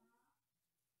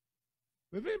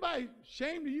 But if anybody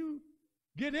ashamed of you,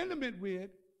 get intimate with,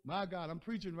 my God, I'm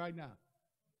preaching right now.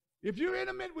 If you're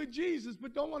intimate with Jesus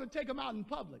but don't want to take him out in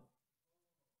public,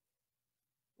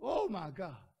 oh my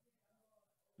God,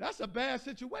 that's a bad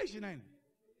situation, ain't it?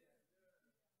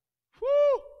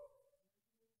 Whew.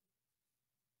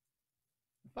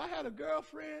 If I had a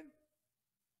girlfriend,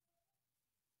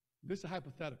 this is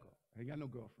hypothetical. I ain't got no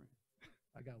girlfriend.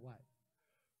 I got a wife.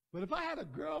 But if I had a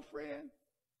girlfriend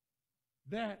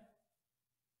that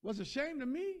was ashamed of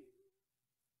me,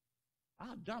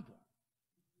 I'll dump her.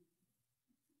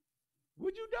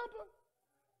 Would you dump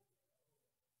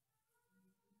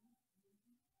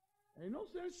her? Ain't no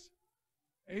sense.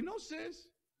 Ain't no sense.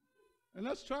 And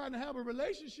us trying to have a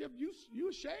relationship, you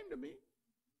ashamed of me.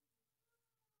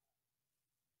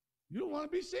 You don't want to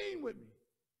be seen with me.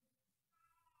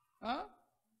 Huh?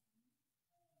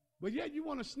 But yet you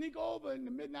want to sneak over in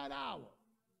the midnight hour.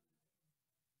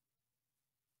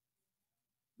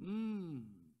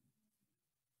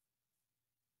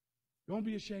 Don't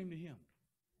be ashamed of him.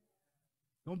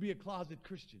 Don't be a closet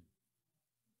Christian.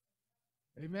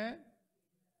 Amen?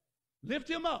 Lift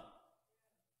him up.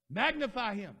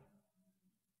 Magnify him.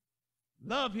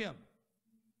 Love him.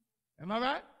 Am I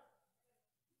right?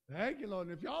 Thank you, Lord.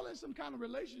 And if y'all in some kind of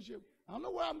relationship, I don't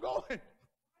know where I'm going.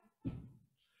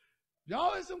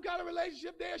 Y'all in some kind of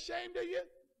relationship, they're ashamed of you,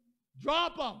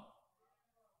 drop them.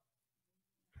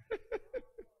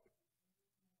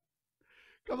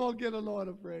 Come on, give the Lord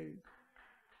a praise.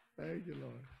 Thank you,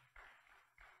 Lord.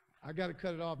 I got to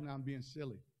cut it off now. I'm being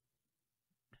silly.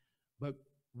 But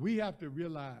we have to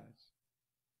realize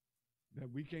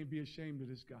that we can't be ashamed of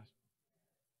this gospel.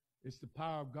 It's the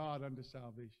power of God unto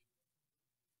salvation.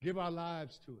 Give our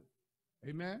lives to it.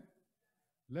 Amen?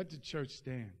 Let the church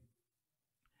stand.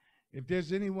 If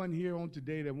there's anyone here on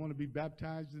today that want to be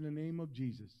baptized in the name of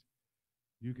Jesus,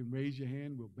 you can raise your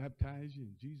hand. We'll baptize you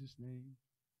in Jesus' name.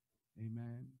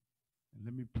 Amen. And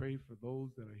let me pray for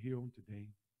those that are here on today.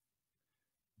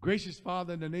 Gracious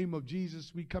Father, in the name of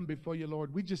Jesus, we come before you,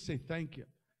 Lord. We just say thank you.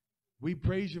 We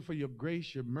praise you for your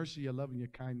grace, your mercy, your love, and your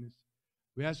kindness.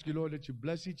 We ask you, Lord, that you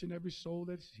bless each and every soul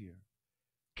that's here.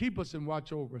 Keep us and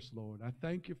watch over us, Lord. I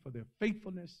thank you for their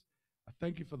faithfulness. I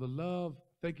thank you for the love.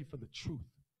 Thank you for the truth.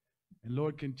 And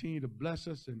Lord, continue to bless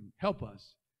us and help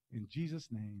us. In Jesus'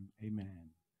 name, amen.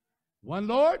 One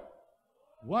Lord,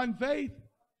 one faith,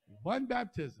 one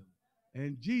baptism.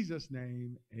 In Jesus'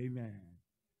 name, amen.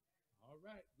 All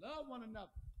right. Love one another.